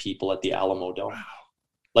 33,000 people at the Alamo Dome. Wow.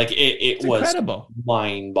 Like it was incredible,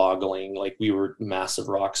 mind-boggling. Like we were massive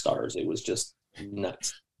rock stars. It was just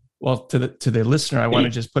nuts. Well, to the listener, I want to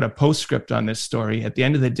just put a postscript on this story. At the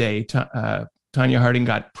end of the day, Tanya Harding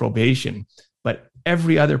got probation, but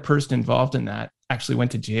every other person involved in that actually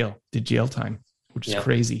went to jail, did jail time, which is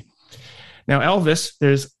crazy. Now, Elvis,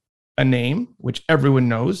 there's a name which everyone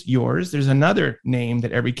knows, yours. There's another name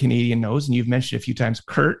that every Canadian knows, and you've mentioned a few times,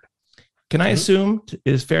 Kurt. Can I assume it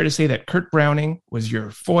is fair to say that Kurt Browning was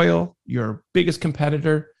your foil, your biggest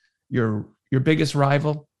competitor, your biggest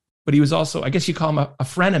rival, but he was also, I guess you call him a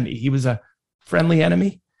frenemy. He was a friendly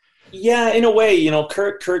enemy? Yeah, in a way,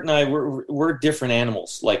 Kurt and I, we're different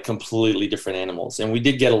animals, like completely different animals. And we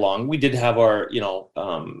did get along. We did have our,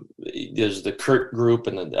 there's the Kurt group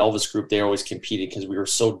and the Elvis group. They always competed because we were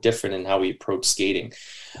so different in how we approached skating.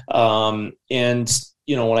 And,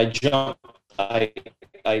 when I jumped, I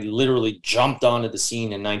literally jumped onto the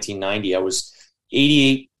scene in 1990. I was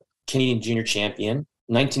 88 Canadian junior champion.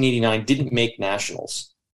 1989 didn't make nationals.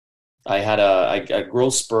 I had a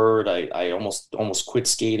growth spurt. I almost quit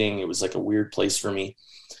skating. It was like a weird place for me.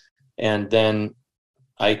 And then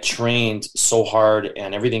I trained so hard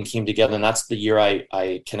and everything came together. And that's the year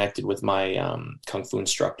I connected with my Kung Fu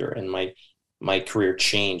instructor, and my career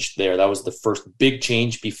changed there. That was the first big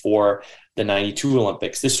change before the 92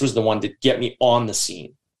 Olympics. This was the one to get me on the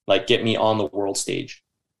scene, like get me on the world stage.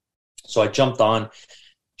 So I jumped on,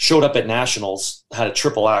 showed up at nationals, had a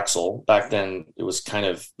triple axel. Back then it was kind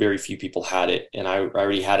of very few people had it. And I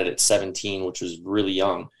already had it at 17, which was really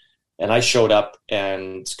young. And I showed up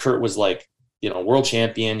and Kurt was like, world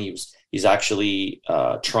champion. He's actually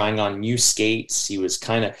trying on new skates. He was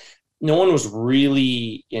no one was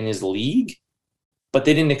really in his league, but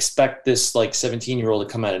they didn't expect this like 17-year-old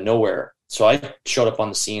to come out of nowhere. So I showed up on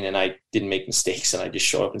the scene and I didn't make mistakes and I just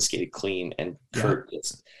showed up and skated clean. And Kurt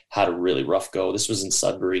just had a really rough go. This was in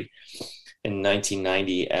Sudbury in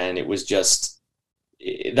 1990. And it was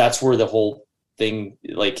that's where the whole thing,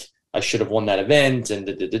 like I should have won that event and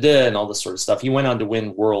and all this sort of stuff. He went on to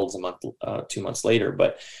win Worlds 2 months later,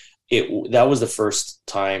 but that was the first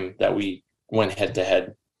time that we went head to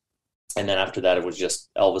head. And then after that, it was just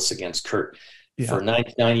Elvis against Kurt. Yeah. For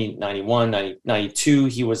 1990, 91, 92,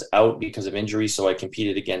 he was out because of injury. So I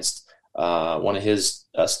competed against one of his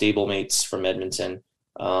stablemates from Edmonton,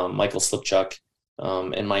 Michael Slipchuk.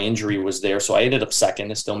 And my injury was there. So I ended up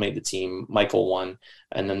second. I still made the team. Michael won.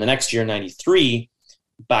 And then the next year, 93,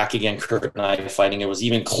 back again, Kurt and I fighting. It was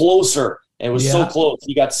even closer. It was so close.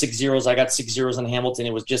 He got 6-0s. I got 6-0s in Hamilton.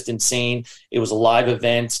 It was just insane. It was a live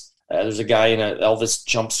event. There's a guy in an Elvis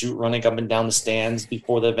jumpsuit running up and down the stands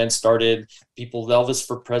before the event started. People, Elvis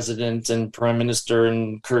for president and prime minister,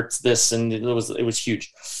 and Kurt's this, and it was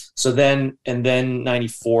huge. So then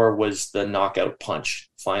 94 was the knockout punch.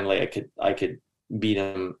 Finally, I could beat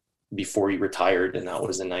him before he retired, and that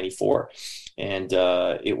was in 94. And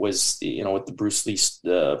it was with the Bruce Lee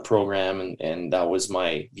program, and that was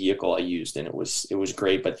my vehicle I used, and it was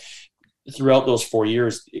great. But throughout those 4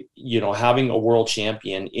 years, having a world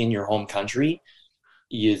champion in your home country,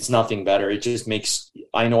 it's nothing better. It just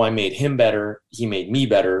I know I made him better. He made me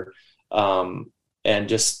better. And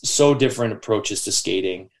just so different approaches to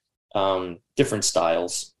skating, different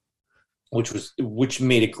styles. which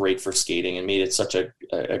made it great for skating and made it such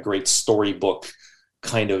a great storybook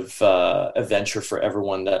kind of adventure for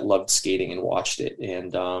everyone that loved skating and watched it.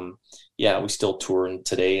 And we still tour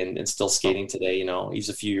today and still skating today. You know, he's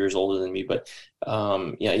a few years older than me, but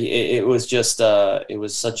it was just it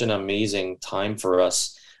was such an amazing time for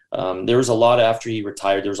us. There was a lot after he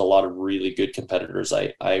retired. There was a lot of really good competitors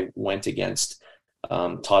I went against.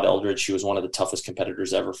 Todd Eldridge, he was one of the toughest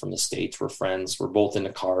competitors ever from the States. We're friends. We're both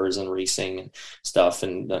into cars and racing and stuff,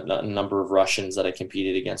 and a number of Russians that I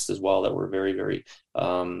competed against as well that were very, very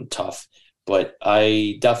tough. But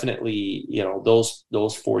I definitely, those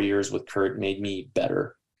 4 years with Kurt made me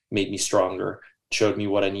better, made me stronger, showed me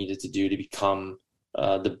what I needed to do to become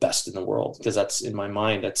the best in the world. Because that's, in my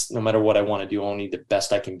mind, that's no matter what I want to do, only the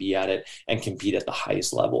best I can be at it and compete at the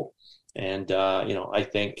highest level. And, I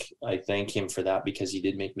thank him for that, because he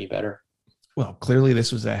did make me better. Well, clearly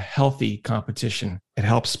this was a healthy competition. It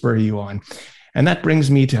helped spur you on. And that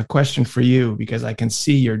brings me to a question for you, because I can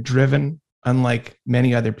see you're driven, unlike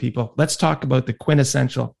many other people. Let's talk about the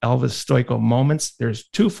quintessential Elvis Stojko moments. There's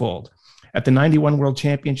twofold. At the 91 World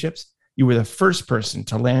Championships, you were the first person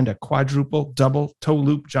to land a quadruple double toe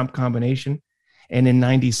loop jump combination. And in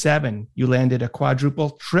 97, you landed a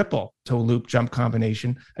quadruple triple toe loop jump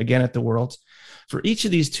combination, again at the Worlds. For each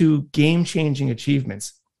of these two game-changing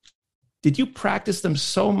achievements, did you practice them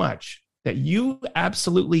so much that you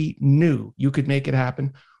absolutely knew you could make it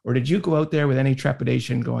happen? Or did you go out there with any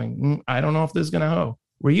trepidation going, I don't know if this is going to go?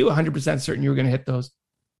 Were you 100% certain you were going to hit those?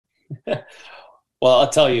 Well, I'll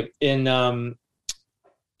tell you, in I'll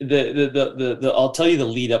tell you the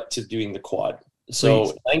lead up to doing the quad. So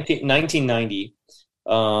 1990,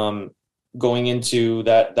 going into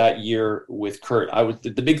that year with Kurt,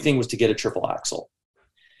 the big thing was to get a triple axel.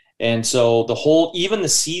 And so even the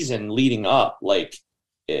season leading up,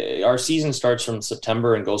 our season starts from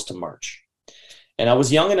September and goes to March. And I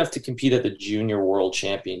was young enough to compete at the Junior World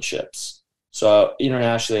Championships. So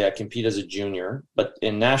internationally, I compete as a junior, but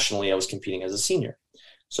nationally, I was competing as a senior.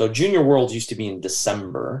 So Junior Worlds used to be in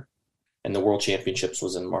December, and the World Championships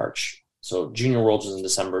was in March. So Junior Worlds was in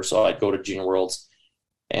December, so I'd go to Junior Worlds,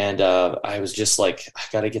 and I was just like, I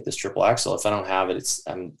got to get this triple axel. If I don't have it,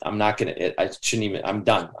 I'm not gonna. I shouldn't even. I'm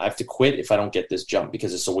done. I have to quit if I don't get this jump,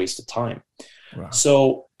 because it's a waste of time. Wow.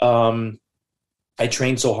 So I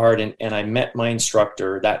trained so hard, and I met my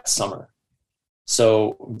instructor that summer.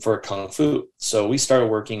 So for Kung Fu, so we started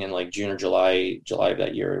working in June or July of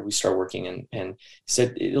that year. We started working, and he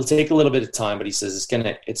said it'll take a little bit of time, but he says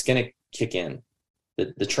it's gonna kick in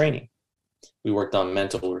the training. We worked on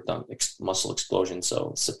mental, we worked on muscle explosion.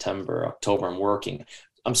 So September, October, I'm working.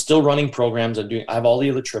 I'm still running programs. I have all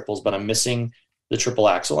the other triples, but I'm missing the triple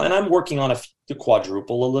axel, and I'm working on the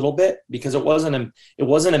quadruple a little bit, because it wasn't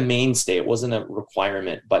a mainstay. It wasn't a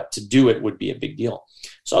requirement, but to do it would be a big deal.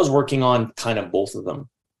 So I was working on kind of both of them.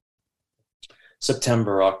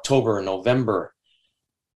 September, October, November,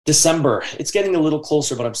 December, it's getting a little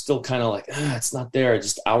closer, but I'm still kind of it's not there.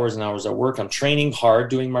 Just hours and hours of work. I'm training hard,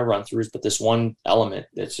 doing my run-throughs, but this one element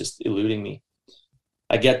that's just eluding me.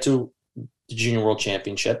 I get to the Junior World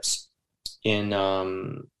Championships in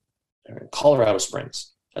Colorado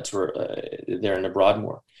Springs. That's where they're in the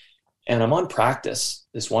Broadmoor. And I'm on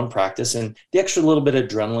this one practice, and the extra little bit of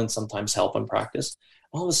adrenaline sometimes help in practice.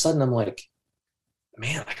 All of a sudden, I'm like,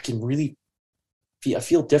 man, I can really I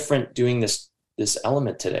feel different doing this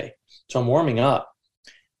element today. So I'm warming up,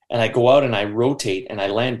 and I go out and I rotate and I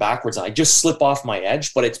land backwards, and I just slip off my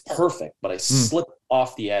edge, but it's perfect. But I slip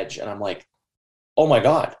off the edge, and I'm like, oh my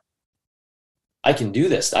God, I can do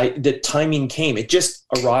this. The timing came. It just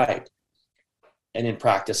arrived. And in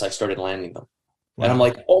practice, I started landing them. Wow. And I'm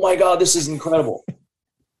like, oh my God, this is incredible.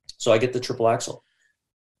 So I get the triple axel.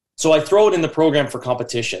 So I throw it in the program for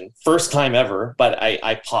competition. First time ever, but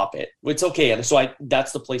I pop it. It's okay. And so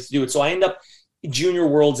that's the place to do it. So I end up Junior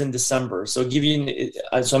Worlds in December. So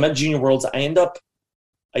I'm at Junior Worlds. I end up,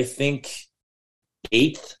 I think,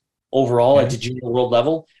 8th overall at the Junior World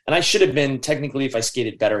level. And I should have been, technically, if I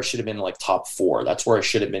skated better, I should have been top 4. That's where I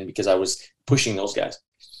should have been, because I was pushing those guys.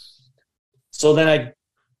 So then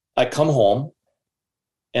I come home,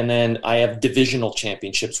 and then I have divisional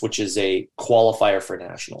championships, which is a qualifier for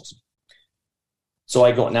nationals. So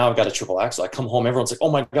I go, now I've got a triple axel. I come home, everyone's like,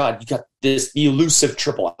 oh my God, you got the elusive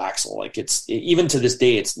triple axel. It's even to this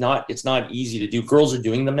day, it's not easy to do. Girls are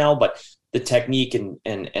doing them now, but the technique and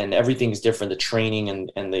everything is different. The training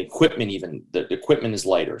and the equipment, even the equipment is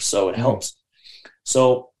lighter. So it helps.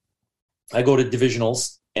 So I go to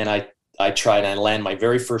divisionals, and I try and I land my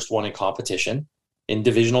very first one in competition in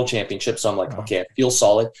divisional championships. So I'm like, okay, I feel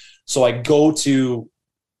solid. So I go to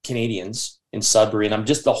Canadians in Sudbury. And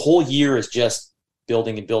the whole year is just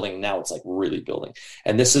building and building. Now it's like really building.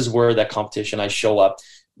 And this is where that competition, I show up.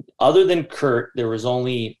 Other than Kurt, there was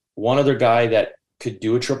only one other guy that could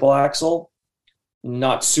do a triple axel,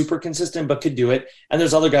 not super consistent, but could do it. And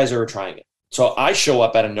there's other guys that are trying it. So I show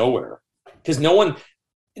up out of nowhere because no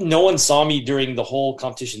one saw me during the whole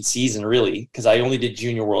competition season, really, because I only did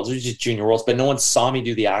junior worlds. It was just junior worlds, but no one saw me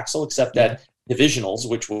do the axle except at divisionals,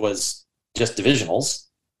 which was just divisionals.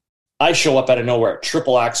 I show up out of nowhere,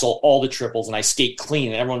 triple axle, all the triples, and I skate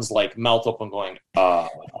clean. And everyone's like mouth open going,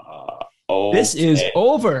 okay. This is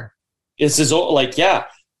over. This is like, yeah.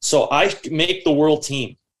 So I make the world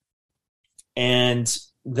team. And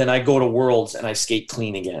then I go to worlds and I skate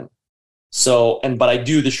clean again. But I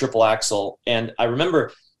do the triple axle. And I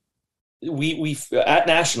remember we at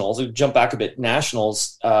nationals, we jump back a bit,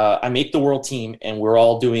 nationals, I make the world team and we're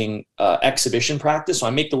all doing exhibition practice. So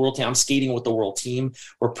I make the world team. I'm skating with the world team.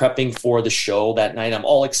 We're prepping for the show that night. I'm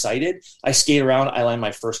all excited. I skate around. I land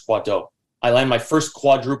my first quad-do. I land my first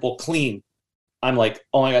quadruple clean. I'm like,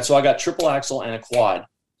 oh my God. So I got triple axle and a quad.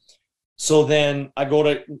 So then I go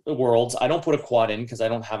to the worlds. I don't put a quad in because I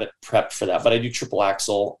don't have it prepped for that, but I do triple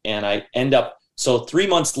axle and I end up, so 3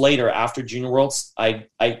 months later after junior worlds, I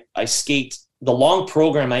skate the long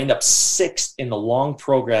program. I end up 6th in the long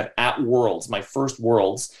program at worlds, my first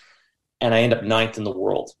worlds. And I end up 9th in the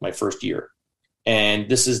world, my first year. And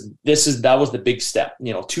that was the big step.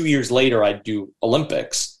 2 years later, I do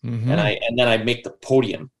Olympics and then I make the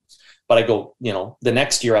podium. But I go, the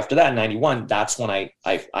next year after that, in 91, that's when I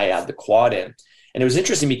add the quad in. And it was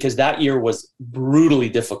interesting because that year was brutally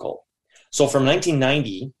difficult. So from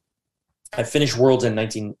 1990, I finished Worlds in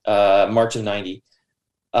March of 90.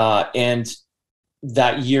 And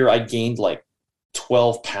that year I gained like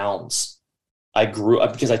 12 pounds. I grew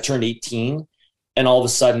up because I turned 18 and all of a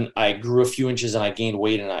sudden I grew a few inches and I gained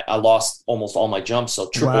weight and I lost almost all my jumps. So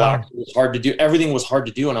triple axel was hard to do. Everything was hard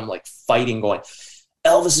to do. And I'm like fighting going,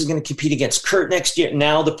 Elvis is going to compete against Kurt next year.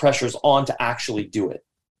 Now the pressure's on to actually do it.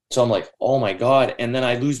 So I'm like, oh my God. And then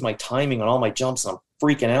I lose my timing on all my jumps and I'm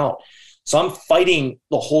freaking out. So I'm fighting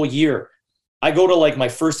the whole year. I go to like my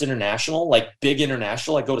first international, like big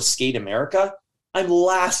international. I go to Skate America. I'm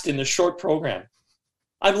last in the short program.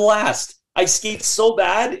 I'm last. I skate so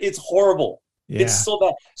bad. It's horrible. Yeah. It's so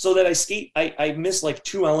bad. So that I miss like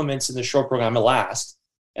 2 elements in the short program. I'm last.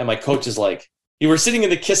 And my coach is like, you were sitting in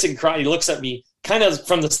the kiss and cry. He looks at me kind of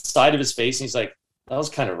from the side of his face. And he's like, that was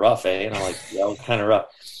kind of rough, eh? And I'm like, yeah, it was kind of rough.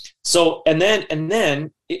 So, and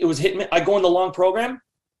then it was hitting me. I go in the long program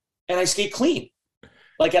and I skate clean.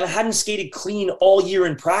 Like, and I hadn't skated clean all year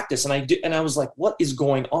in practice. And I was like, what is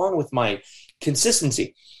going on with my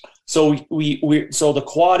consistency? So so the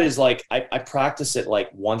quad is like, I practice it like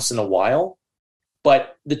once in a while,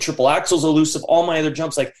 but the triple axle's elusive. All my other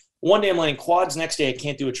jumps, like one day I'm landing quads, next day I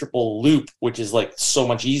can't do a triple loop, which is like so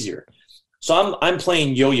much easier. So I'm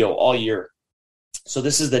playing yo-yo all year. So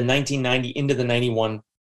this is the 1990 into the 91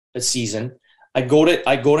 season. I go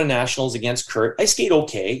to nationals against Kurt. I skate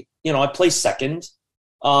okay. I play second.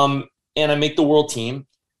 And I make the world team.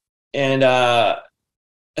 And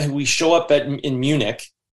we show up in Munich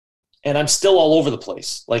and I'm still all over the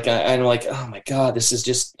place. Like I'm like, oh my God, this is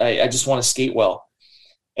just, I just want to skate well.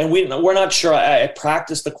 And we're not sure. I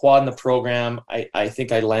practiced the quad in the program. I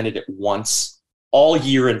think I landed it once all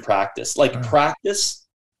year in practice. Practice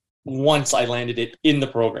once I landed it in the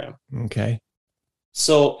program. Okay.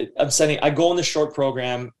 So I go in the short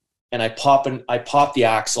program and I pop the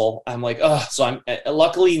axle. I'm like, oh, so I'm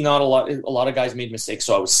luckily not a lot of guys made mistakes.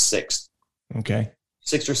 So I was 6th. Okay.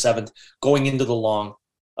 6th or 7th going into the long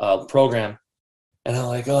program. And I'm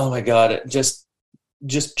like, oh my God, just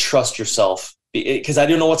trust yourself. Because I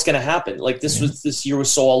didn't know what's going to happen. Like this year was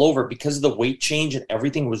so all over because of the weight change and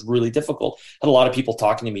everything was really difficult. I had a lot of people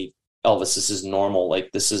talking to me, Elvis, this is normal. Like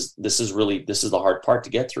this is the hard part to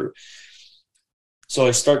get through. So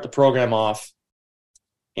I start the program off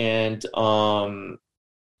and I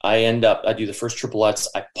do the first triplets.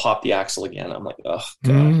 I pop the axle again. I'm like, oh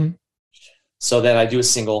God. Mm-hmm. So then I do a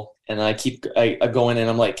single and I go in and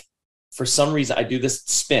I'm like, for some reason I do this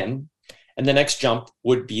spin. And the next jump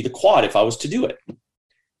would be the quad if I was to do it.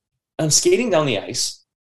 I'm skating down the ice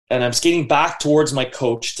and I'm skating back towards my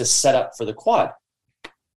coach to set up for the quad.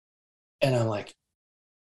 And I'm like,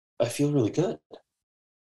 I feel really good.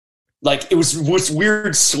 Like it was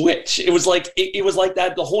weird switch. It was like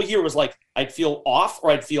that. The whole year was like, I'd feel off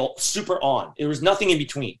or I'd feel super on. There was nothing in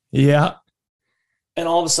between. Yeah. And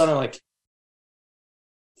all of a sudden I'm like,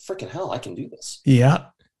 freaking hell, I can do this. Yeah.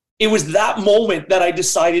 It was that moment that I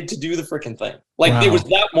decided to do the freaking thing. Like It was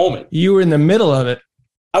that moment. You were in the middle of it.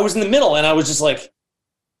 I was in the middle and I was just like,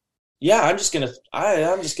 yeah, I'm just gonna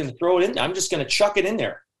throw it in. I'm just gonna chuck it in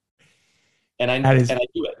there, and I do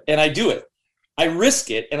it, and I do it. I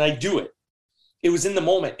risk it, and I do it. It was in the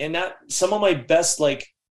moment, and that some of my best like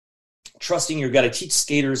trusting your gut. I teach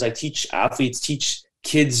skaters, I teach athletes, teach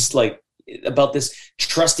kids like about this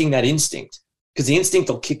trusting that instinct, because the instinct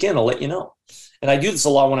will kick in. I'll let you know. And I do this a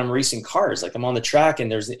lot when I'm racing cars. Like I'm on the track,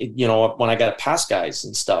 and there's, you know, when I got to pass guys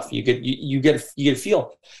and stuff, you get a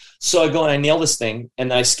feel. So I go and I nail this thing,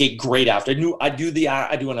 and I skate great after. I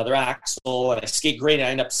do another axle, and I skate great, and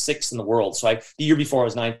I end up 6th in the world. So the year before I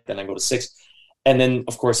was 9th, then I go to 6th. And then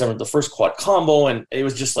of course I went the first quad combo, and it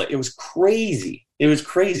was just like, it was crazy. It was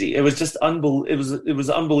crazy. It was just it was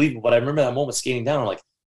unbelievable. But I remember that moment skating down, I'm like,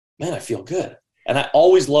 man, I feel good. And I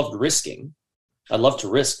always loved risking. I love to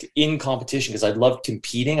risk in competition because I love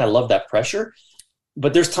competing. I love that pressure.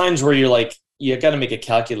 But there's times where you're like, you got to make a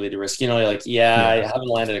calculated risk. You know, you're like, I haven't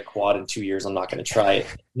landed a quad in 2 years. I'm not going to try it.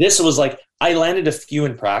 This was like, I landed a few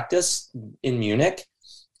in practice in Munich,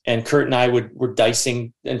 and Kurt and I were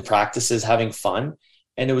dicing in practices, having fun.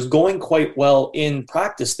 And it was going quite well in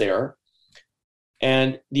practice there.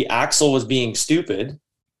 And the axle was being stupid.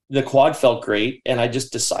 The quad felt great, and I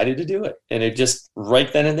just decided to do it. And it just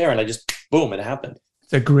right then and there, and I just, boom, it happened.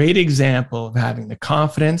 It's a great example of having the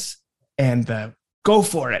confidence and the go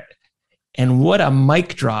for it. And what a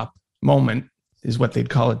mic drop moment is what they'd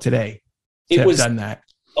call it today. It was done that.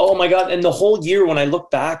 Oh my God. And the whole year, when I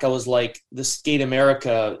look back, I was like, the Skate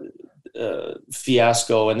America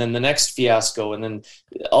fiasco, and then the next fiasco. And then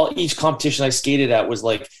each competition I skated at was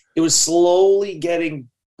like, it was slowly getting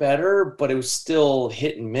better, but it was still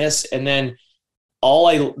hit and miss. And then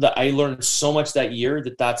I learned so much that year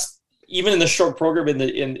that's even in the short program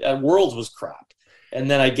in Worlds was crap. And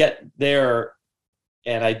then I get there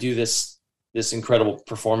and I do this incredible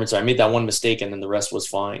performance. I made that one mistake, and then the rest was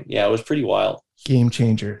fine. Yeah, it was pretty wild. Game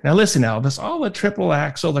changer. Now listen, Elvis, all the triple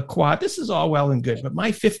axle, the quad, this is all well and good, but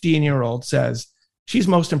my 15-year-old says she's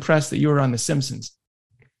most impressed that you were on The Simpsons.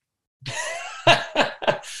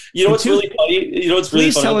 You know what's really funny?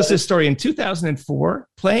 Please tell us this story. In 2004,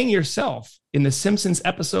 playing yourself in The Simpsons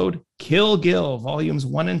episode Kill Gil, volumes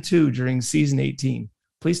 1 and 2 during season 18.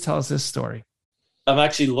 Please tell us this story. I'm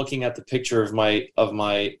actually looking at the picture of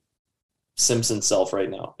my Simpson self right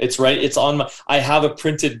now. It's on I have a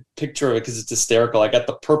printed picture of it because it's hysterical. I got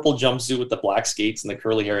the purple jumpsuit with the black skates and the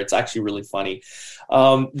curly hair. It's actually really funny.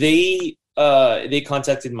 They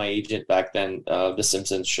contacted my agent back then, the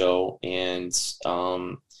Simpsons show, and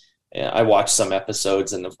I watched some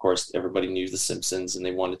episodes, and of course everybody knew the Simpsons, and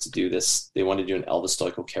they wanted to do this. They wanted to do an Elvis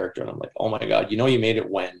Stojko character, and I'm like, oh my God, you made it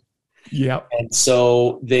when? Yeah. And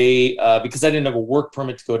so they, because I didn't have a work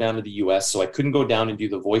permit to go down to the US, so I couldn't go down and do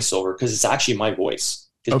the voiceover because it's actually my voice.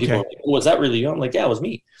 Because people are like, oh, was that really you? I'm like, yeah, it was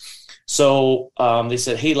me. So they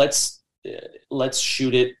said, hey, let's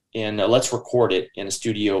shoot it and let's record it in a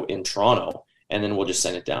studio in Toronto, and then we'll just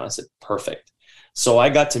send it down. I said, perfect. So I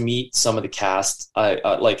got to meet some of the cast. I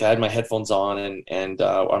had my headphones on, and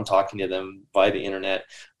I'm talking to them via the internet,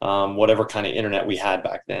 whatever kind of internet we had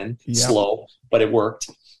back then. Yep. Slow, but it worked.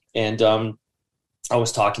 And I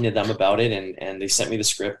was talking to them about it, and they sent me the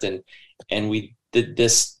script, and we did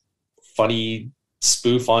this funny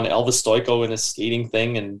spoof on Elvis Stojko and his skating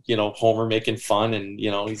thing, and Homer making fun, and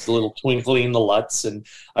he's a little twinkly in the Lutz, and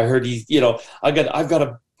I heard I've got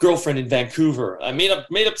a girlfriend in Vancouver. I made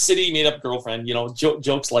up city, made up girlfriend,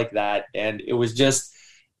 jokes like that, and it was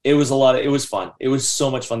fun. It was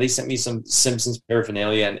so much fun. They sent me some Simpsons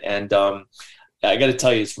paraphernalia, and I got to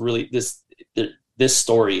tell you, it's really this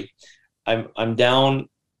story. I'm down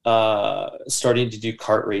starting to do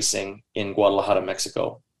kart racing in Guadalajara,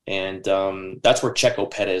 Mexico. And that's where Checo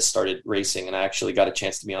Perez started racing. And I actually got a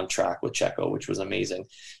chance to be on track with Checo, which was amazing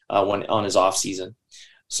when on his off season.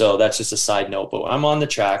 So that's just a side note, but I'm on the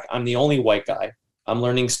track. I'm the only white guy. I'm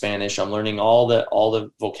learning Spanish. I'm learning all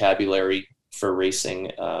the vocabulary for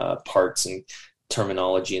racing parts and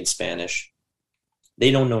terminology in Spanish.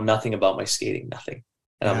 They don't know nothing about my skating, nothing.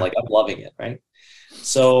 And I'm like, I'm loving it. Right.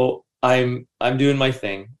 So I'm doing my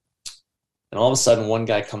thing, and all of a sudden one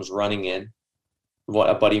guy comes running in,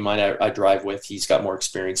 a buddy of mine I drive with. He's got more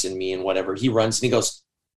experience than me and whatever. He runs and he goes,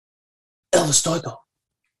 Elvis Stojko,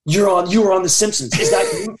 you were on The Simpsons. Is that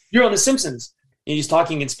you? You're on The Simpsons. And he's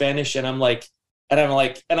talking in Spanish, and I look down, I'm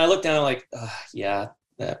like, yeah,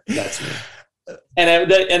 that's me.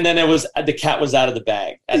 And then it was, the cat was out of the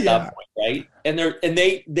bag at that point, right? And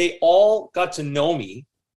they all got to know me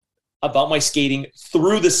about my skating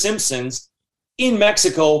through The Simpsons in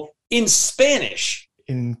Mexico in Spanish.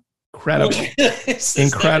 Incredible.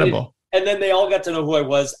 Incredible. And then they all got to know who I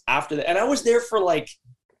was after that. And I was there for like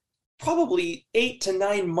probably 8 to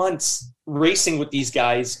 9 months racing with these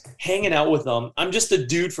guys, hanging out with them. I'm just a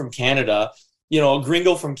dude from Canada, a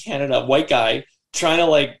gringo from Canada, white guy, trying to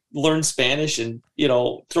like learn Spanish and,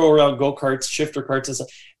 throw around go-karts, shifter carts and stuff.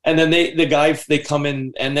 And then they come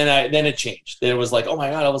in, and then it changed. Then it was like, oh my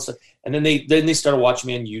God, all of a sudden. And then they started watching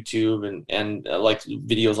me on YouTube and like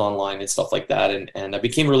videos online and stuff like that. And I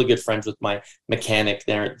became really good friends with my mechanic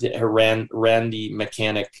there. Ran the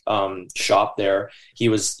mechanic shop there. He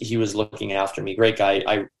was looking after me. Great guy.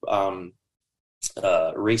 I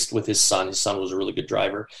raced with his son. His son was a really good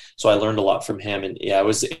driver, so I learned a lot from him. And yeah,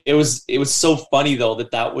 it was so funny though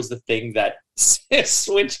that was the thing that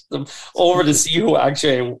switched them over to see who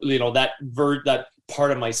actually, that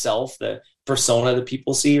part of myself, the persona that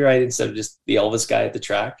people see, right, instead of just the Elvis guy at the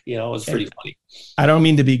track. It was pretty funny. I don't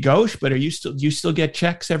mean to be gauche, but do you still get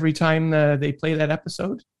checks every time they play that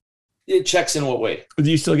episode? It checks in what way? Do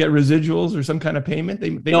you still get residuals or some kind of payment?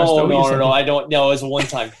 No, I don't. No, it's a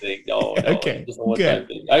one-time thing. No, okay, it's a one-time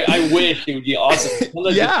thing. I wish it would be awesome.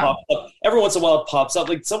 Sometimes it pops up. Every once in a while it pops up.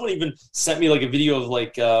 Like someone even sent me like a video of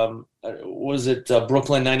like, was it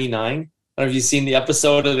Brooklyn 99? I don't know if you've seen the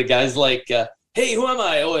episode of the guys like, hey, who am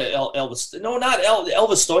I? Oh, Elvis. No, not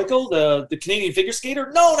Elvis Stojko, the Canadian figure skater.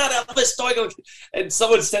 No, not Elvis Stojko. And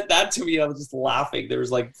someone sent that to me. I was just laughing. There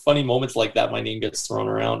was like funny moments like that. My name gets thrown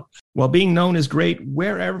around. Well, being known is great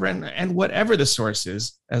wherever and whatever the source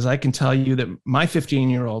is, as I can tell you that my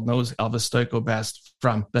 15-year-old knows Elvis Stojko best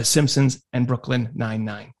from The Simpsons and Brooklyn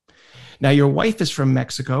Nine-Nine. Now, your wife is from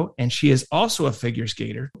Mexico, and she is also a figure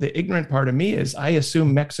skater. The ignorant part of me is I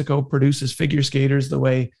assume Mexico produces figure skaters the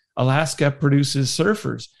way Alaska produces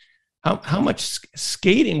surfers. How much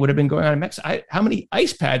skating would have been going on in Mexico? How many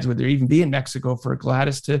ice pads would there even be in Mexico for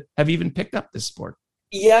Gladys to have even picked up this sport?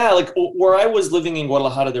 Yeah, like where I was living in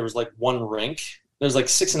Guadalajara, there was like one rink. There's like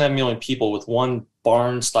 6.5 million people with one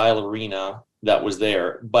barn-style arena that was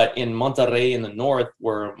there. But in Monterrey in the north,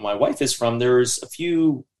 where my wife is from, there's a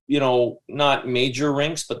few, not major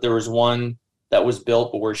rinks, but there was one that was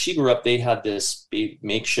built. But where she grew up, they had this big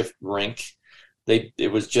makeshift rink.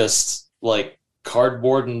 It was just like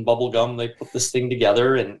cardboard and bubble gum. They put this thing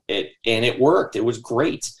together and it worked. It was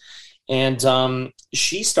great. And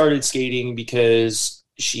she started skating because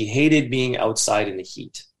she hated being outside in the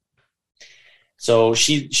heat. So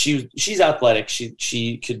she's athletic.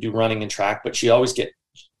 She could do running and track, but she always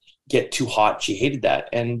get too hot. She hated that.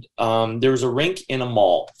 And there was a rink in a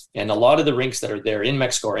mall, and a lot of the rinks that are there in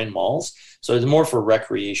Mexico are in malls. So it's more for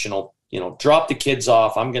recreational, drop the kids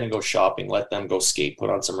off. I'm going to go shopping, let them go skate, put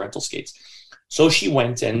on some rental skates. So she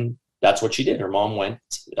went, and that's what she did. Her mom went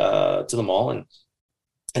to the mall, and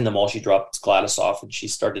in the mall, she dropped Gladys off, and she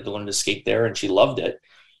started to learn to skate there, and she loved it.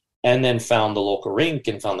 And then found the local rink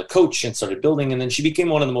and found the coach and started building. And then she became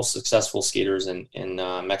one of the most successful skaters in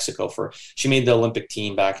Mexico. She made the Olympic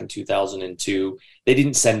team back in 2002. They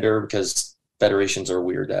didn't send her because federations are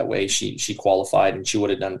weird that way. She qualified, and she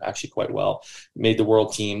would have done actually quite well. Made the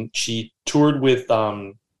world team. She toured with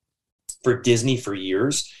for Disney for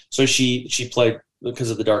years. So she played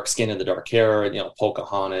because of the dark skin and the dark hair,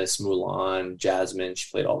 Pocahontas, Mulan, Jasmine.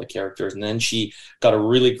 She played all the characters. And then she got a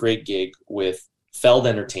really great gig with Feld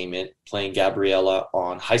Entertainment playing Gabriella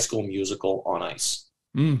on High School Musical on ice.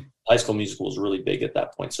 High School Musical was really big at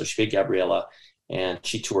that point. So she played Gabriella, and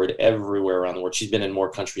she toured everywhere around the world. She's been in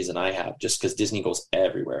more countries than I have, just because Disney goes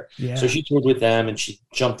everywhere. Yeah. So she toured with them, and she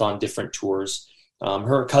jumped on different tours.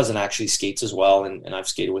 Her cousin actually skates as well, and I've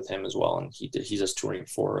skated with him as well. And he's just touring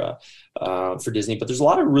for Disney. But there's a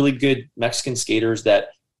lot of really good Mexican skaters that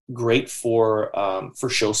great for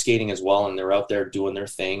show skating as well, and they're out there doing their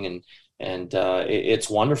thing, and it's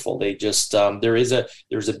wonderful. They just there's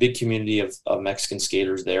a big community of Mexican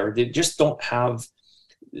skaters there. They just don't have.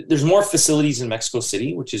 There's more facilities in Mexico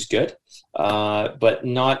City, which is good, but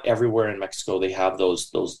not everywhere in Mexico they have those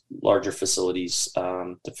larger facilities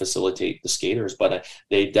to facilitate the skaters. But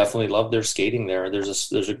they definitely love their skating there.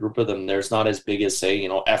 There's a group of them. There's not as big as say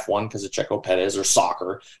F1 because of Checo Perez, or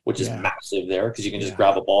soccer, which is massive there because you can just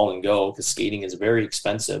grab a ball and go, because skating is very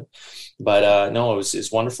expensive. But no,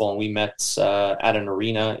 it's wonderful, and we met at an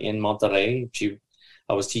arena in Monterrey.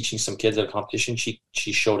 I was teaching some kids at a competition. She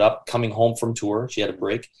showed up coming home from tour. She had a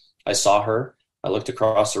break. I saw her. I looked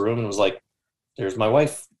across the room and was like, there's my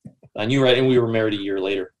wife. I knew right. And we were married a year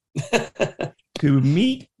later. To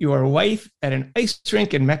meet your wife at an ice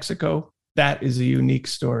rink in Mexico, that is a unique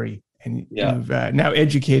story. And you've now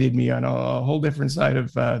educated me on a whole different side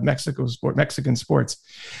of Mexican sports.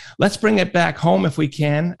 Let's bring it back home if we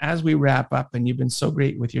can as we wrap up. And you've been so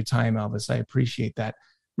great with your time, Elvis. I appreciate that.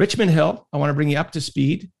 Richmond Hill, I want to bring you up to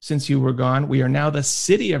speed since you were gone. We are now the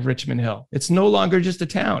city of Richmond Hill. It's no longer just a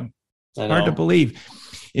town. I Hard to know. believe.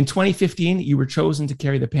 In 2015, you were chosen to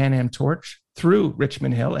carry the Pan Am torch through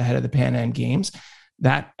Richmond Hill ahead of the Pan Am Games.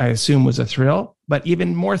 That, I assume, was a thrill. But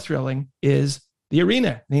even more thrilling is the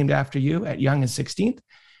arena named after you at Yonge and 16th,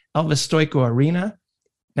 Elvis Stojko Arena.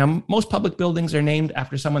 Now, most public buildings are named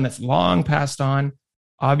after someone that's long passed on.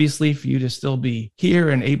 Obviously, for you to still be here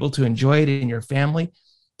and able to enjoy it in your family,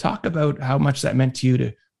 talk about how much that meant to you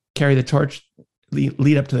to carry the torch,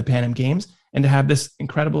 lead up to the Pan Am Games, and to have this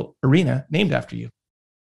incredible arena named after you.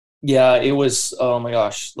 Yeah, it was, oh my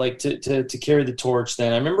gosh, like to carry the torch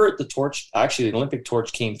then. I remember the torch, actually the Olympic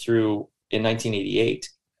torch came through in 1988.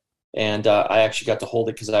 And I actually got to hold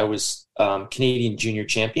it because I was Canadian junior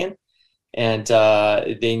champion. And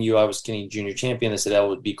they knew I was Canadian junior champion. They said that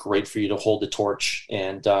would be great for you to hold the torch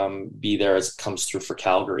and be there as it comes through for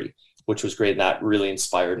Calgary, which was great. And that really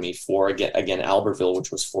inspired me for, again, Albertville,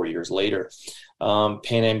 which was 4 years later.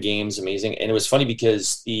 Pan Am Games, amazing. And it was funny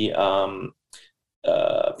because the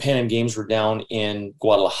Pan Am Games were down in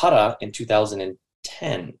Guadalajara in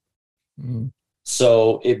 2010. Mm-hmm.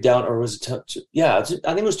 So if down, or was it, I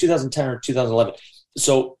think it was 2010 or 2011.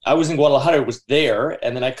 So I was in Guadalajara, it was there,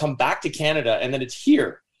 and then I come back to Canada, and then it's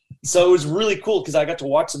here. So it was really cool because I got to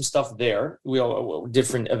watch some stuff there. We all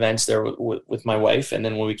different events there with my wife, and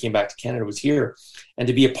then when we came back to Canada, it was here, and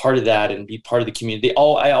to be a part of that and be part of the community.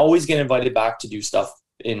 I always get invited back to do stuff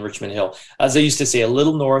in Richmond Hill, as they used to say, a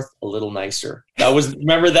little north, a little nicer.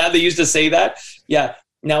 Remember that they used to say that? Yeah.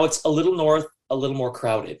 Now it's a little north, a little more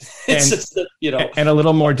crowded. It's just, and a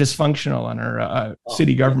little more dysfunctional on our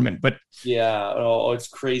city government. But yeah, it's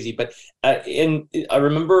crazy. But and I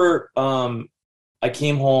remember I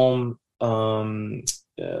came home from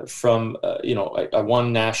I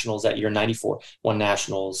won nationals that year, 94. Won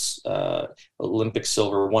nationals, Olympic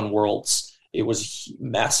silver, won worlds. It was a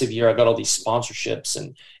massive year. I got all these sponsorships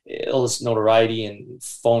and all this notoriety and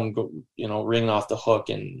phone, ringing off the hook,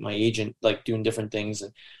 and my agent like doing different things.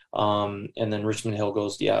 And then Richmond Hill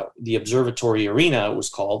goes, the Observatory Arena, it was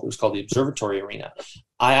called the Observatory Arena.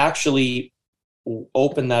 I actually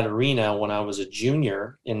opened that arena when I was a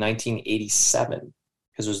junior in 1987,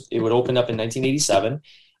 because it would open up in 1987.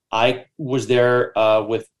 I was there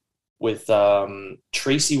with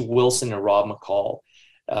Tracy Wilson and Rob McCall.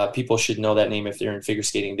 People should know that name if they're in figure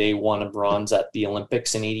skating. They won a bronze at the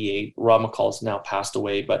Olympics in '88. Rob McCall's now passed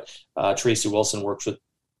away, but Tracy Wilson works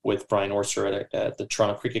with Brian Orser at the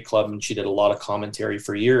Toronto Cricket Club, and she did a lot of commentary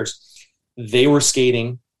for years. They were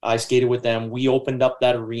skating. I skated with them. We opened up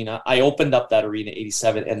that arena. I opened up that arena in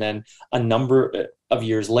 '87, and then a number of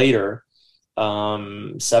years later,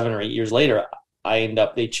 7 or 8 years later,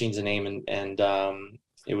 they changed the name, and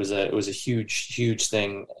it was a huge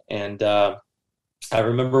thing. And I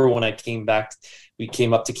remember when I came back, we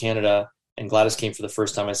came up to Canada, and Gladys came for the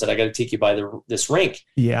first time. I said, I got to take you by this rink.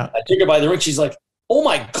 Yeah. I took her by the rink. She's like, oh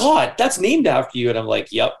my God, that's named after you. And I'm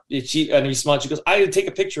like, yep. And we smiled. She goes, I gotta take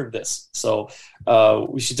a picture of this. So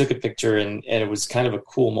she took a picture, and it was kind of a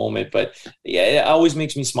cool moment. But yeah, it always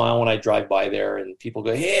makes me smile when I drive by there and people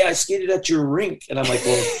go, hey, I skated at your rink. And I'm like,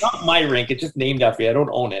 well, it's not my rink. It's just named after you. I don't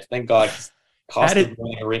own it. Thank God. Cost of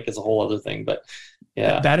running a rink is a whole other thing. But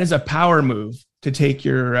yeah. That is a power move to take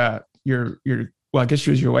your well, I guess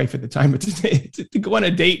she was your wife at the time, but to go on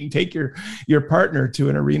a date and take your partner to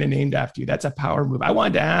an arena named after you, that's a power move. I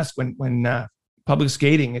wanted to ask, when public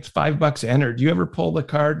skating, it's $5 to enter. Do you ever pull the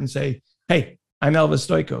card and say, hey, I'm Elvis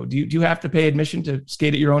Stojko? Do you have to pay admission to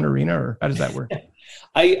skate at your own arena, or how does that work?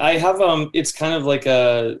 I have, it's kind of like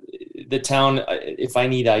the town, if I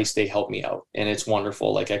need ice, they help me out, and it's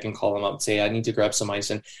wonderful. Like I can call them up and say, I need to grab some ice,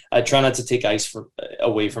 and I try not to take ice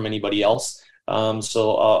away from anybody else.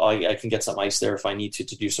 So I can get some ice there if I need to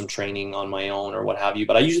do some training on my own or what have you.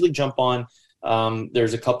 But I usually jump on.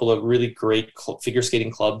 There's a couple of really great figure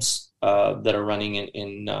skating clubs that are running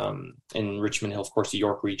in Richmond Hill, of course, the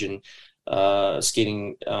York region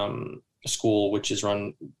skating school, which is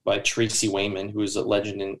run by Tracy Wayman, who is a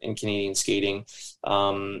legend in Canadian skating.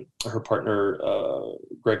 Her partner,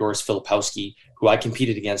 Grzegorz Filipowski, who I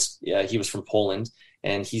competed against, he was from Poland,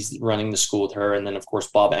 and he's running the school with her. And then, of course,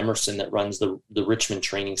 Bob Emerson, that runs the Richmond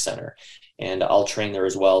Training Center. And I'll train there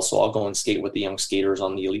as well. So I'll go and skate with the young skaters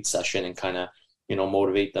on the elite session and kind of,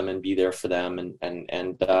 motivate them and be there for them.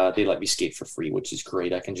 And they let me skate for free, which is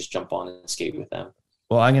great. I can just jump on and skate with them.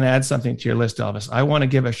 Well, I'm going to add something to your list, Elvis. I want to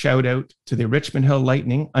give a shout out to the Richmond Hill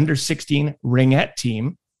Lightning under 16 ringette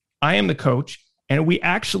team. I am the coach, and we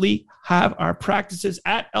actually have our practices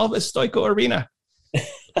at Elvis Stojko Arena.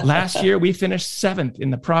 Last year, we finished 7th in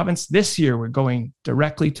the province. This year, we're going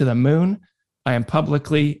directly to the moon. I am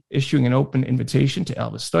publicly issuing an open invitation to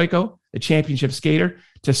Elvis Stojko, the championship skater,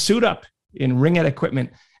 to suit up in ringette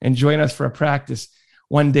equipment and join us for a practice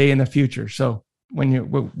one day in the future. So when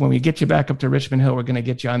we get you back up to Richmond Hill, we're going to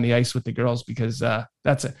get you on the ice with the girls, because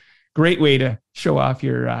that's a great way to show off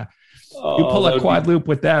your, you pull a quad loop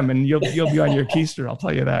with them and you'll be on your keister. I'll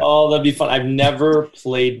tell you that. Oh, that'd be fun. I've never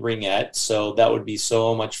played ringette, so that would be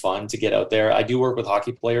so much fun to get out there. I do work with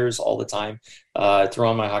hockey players all the time, throw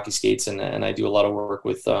on my hockey skates, and I do a lot of work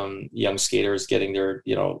with young skaters getting their,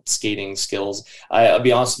 skating skills. I'll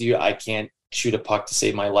be honest with you, I can't shoot a puck to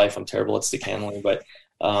save my life. I'm terrible at stick handling, but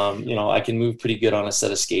I can move pretty good on a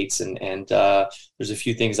set of skates, and there's a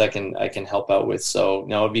few things I can help out with. So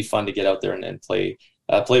no, it'd be fun to get out there and play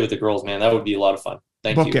with the girls, man. That would be a lot of fun.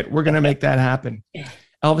 Thank you. Book it. We're going to make that happen.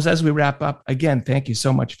 Elvis, as we wrap up, again, thank you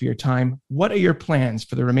so much for your time. What are your plans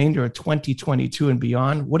for the remainder of 2022 and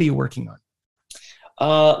beyond? What are you working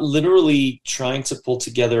on? Literally trying to pull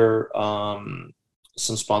together some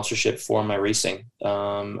sponsorship for my racing.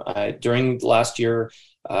 During last year,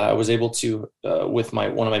 I was able to, with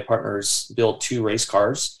one of my partners, build two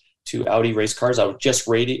Audi race cars. I was just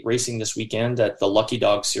racing this weekend at the Lucky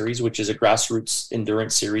Dog Series, which is a grassroots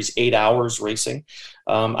endurance series, 8 hours racing.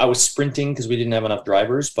 I was sprinting because we didn't have enough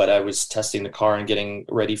drivers, but I was testing the car and getting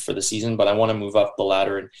ready for the season. But I want to move up the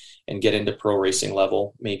ladder and get into pro racing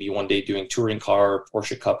level, maybe one day doing touring car or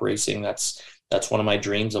Porsche Cup racing. That's one of my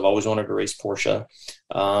dreams. I've always wanted to race Porsche.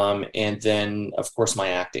 And then, of course, my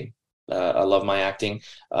acting. I love my acting.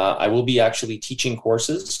 I will be actually teaching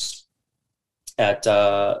courses at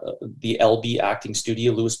the LB Acting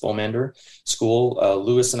Studio, Louis Beaumander School.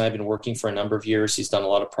 Louis and I have been working for a number of years. He's done a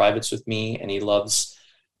lot of privates with me, and he loves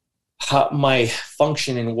my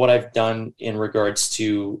function and what I've done in regards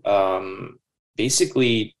to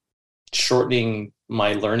basically shortening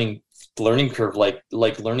my learning curve, like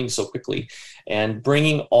learning so quickly, and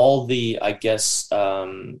bringing all the, I guess,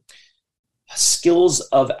 skills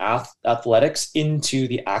of athletics into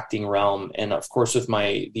the acting realm. And of course, with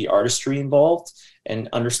the artistry involved and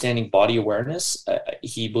understanding body awareness,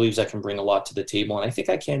 he believes I can bring a lot to the table. And I think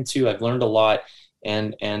I can too. I've learned a lot,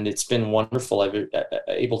 and it's been wonderful. I've been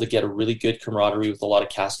able to get a really good camaraderie with a lot of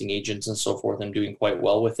casting agents and so forth. I'm doing quite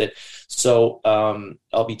well with it. So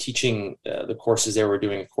I'll be teaching the courses there. We're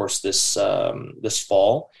doing a course this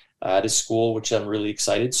fall at his school, which I'm really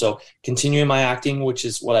excited. So continuing my acting, which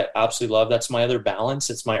is what I absolutely love. That's my other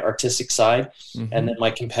balance. It's my artistic side. Mm-hmm. And then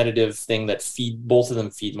my competitive thing that both of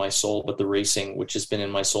them feed my soul, but the racing, which has been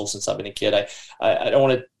in my soul since I've been a kid. I don't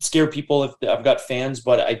want to scare people if I've got fans,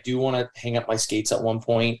 but I do want to hang up my skates at one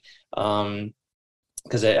point,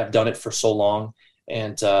 because I've done it for so long.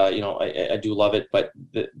 And, I do love it, but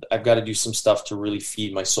I've got to do some stuff to really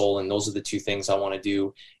feed my soul. And those are the two things I want to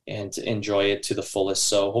do and to enjoy it to the fullest.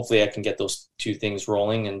 So hopefully I can get those two things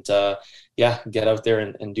rolling and, get out there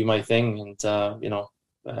and do my thing and,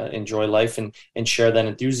 enjoy life and share that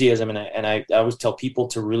enthusiasm. And I always tell people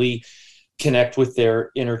to really connect with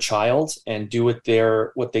their inner child and do what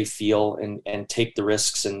they feel and take the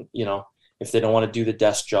risks. And, if they don't want to do the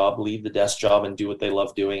desk job, leave the desk job and do what they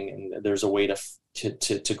love doing. And there's a way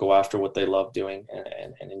to go after what they love doing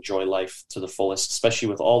and enjoy life to the fullest, especially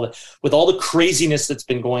with all the craziness that's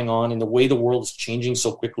been going on and the way the world is changing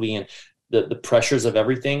so quickly and the pressures of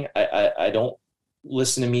everything. I don't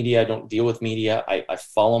listen to media. I don't deal with media. I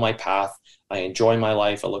follow my path. I enjoy my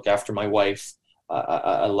life. I look after my wife.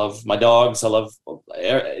 I love my dogs. I love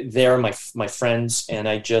my friends. And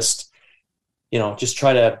I just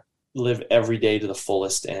try to live every day to the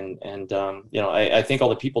fullest. And I think all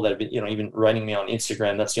the people that have been, even writing me on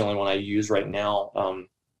Instagram, that's the only one I use right now,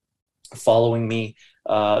 following me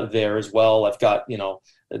there as well. I've got,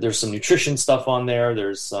 there's some nutrition stuff on there.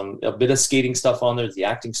 There's a bit of skating stuff on there. There's the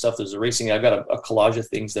acting stuff. There's the racing. I've got a collage of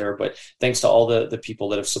things there, but thanks to all the people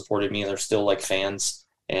that have supported me, and they're still like fans,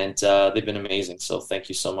 and they've been amazing. So thank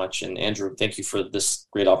you so much. And Andrew, thank you for this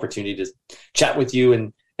great opportunity to chat with you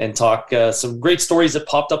and talk some great stories that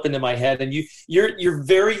popped up into my head. And you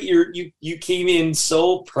came in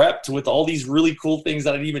so prepped with all these really cool things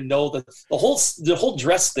that I didn't even know. The whole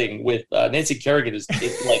dress thing with Nancy Kerrigan is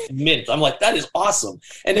like mint. I'm like, that is awesome.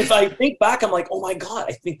 And if I think back, I'm like, oh my God,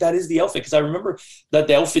 I think that is the outfit. Because I remember that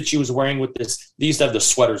the outfit she was wearing with this, they used to have the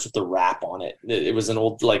sweaters with the wrap on it. It was an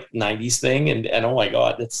old like 90s thing. And oh my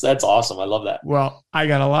God, that's awesome. I love that. Well, I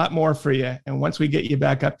got a lot more for you. And once we get you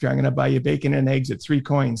back up here, I'm going to buy you bacon and eggs at 3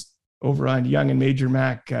 coins over on Yonge and Major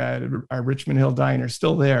Mac, our Richmond Hill Diner,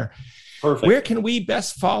 still there. Perfect. Where can we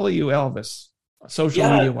best follow you, Elvis, social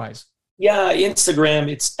media wise? Yeah, Instagram,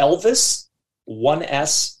 it's Elvis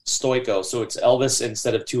 1S Stojko. So it's Elvis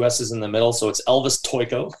instead of 2 S's in the middle. So it's Elvis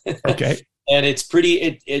Stojko. Okay. And it's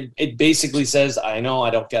pretty, it basically says, I know I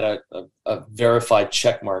don't get a verified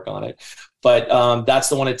check mark on it, But that's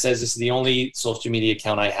the one that says this is the only social media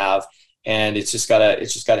account I have. And it's just got a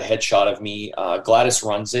headshot of me. Gladys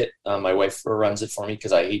runs it. My wife runs it for me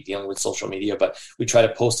because I hate dealing with social media, but we try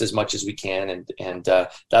to post as much as we can. And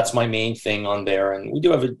that's my main thing on there. And we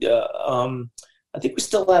do have I think we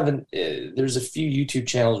still have there's a few YouTube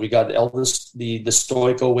channels. We got Elvis, the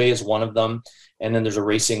Stojko way is one of them. And then there's a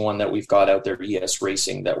racing one that we've got out there, ES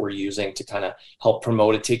Racing, that we're using to kind of help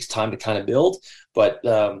promote. It takes time to kind of build, but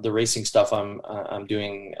the racing stuff I'm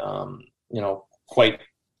doing, quite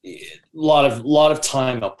a lot of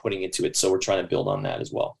time up putting into it. So we're trying to build on that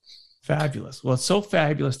as well. Fabulous. Well, it's so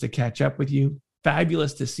fabulous to catch up with you.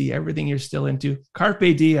 Fabulous to see everything you're still into.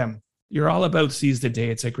 Carpe diem. You're all about seize the day.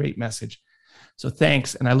 It's a great message. So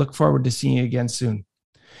thanks. And I look forward to seeing you again soon.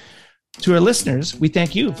 To our listeners, we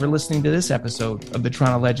thank you for listening to this episode of the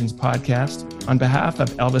Toronto Legends podcast. On behalf of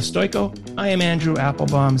Elvis Stojko, I am Andrew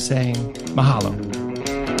Applebaum saying mahalo.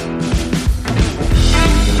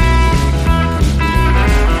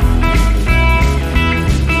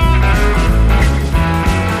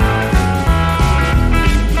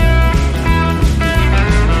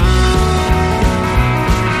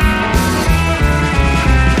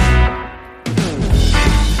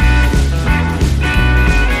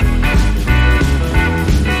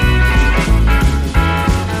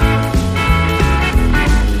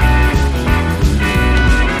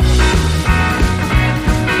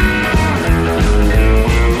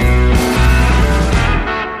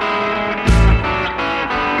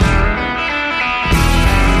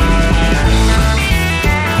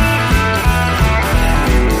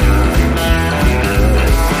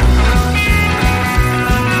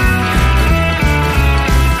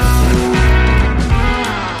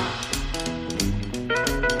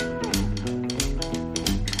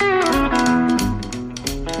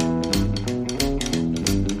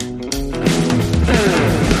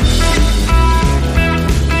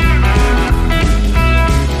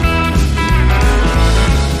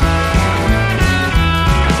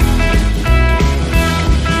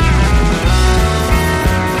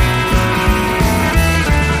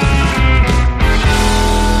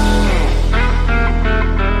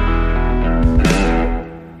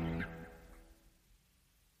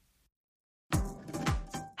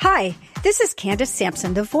 Hi, this is Candace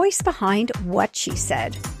Sampson, the voice behind What She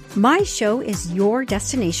Said. My show is your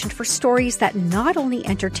destination for stories that not only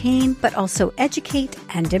entertain, but also educate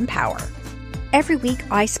and empower. Every week,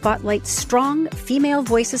 I spotlight strong female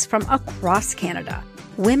voices from across Canada,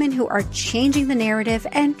 women who are changing the narrative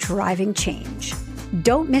and driving change.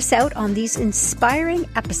 Don't miss out on these inspiring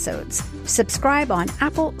episodes. Subscribe on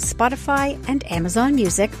Apple, Spotify, and Amazon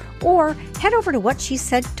Music, or head over to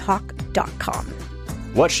whatshesaidtalk.com.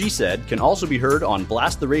 What She Said can also be heard on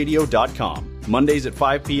blasttheradio.com, Mondays at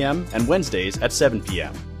 5 p.m. and Wednesdays at 7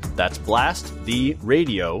 p.m. That's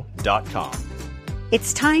blasttheradio.com.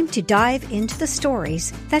 It's time to dive into the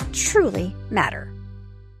stories that truly matter.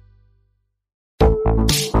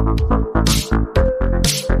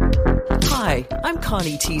 Hi, I'm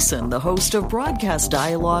Connie Thiessen, the host of Broadcast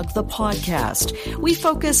Dialogue, the podcast. We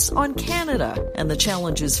focus on Canada and the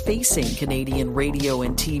challenges facing Canadian radio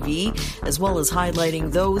and TV, as well as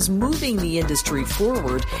highlighting those moving the industry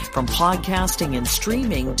forward from podcasting and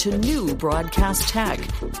streaming to new broadcast tech.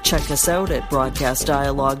 Check us out at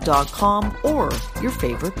broadcastdialogue.com or your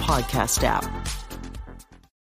favorite podcast app.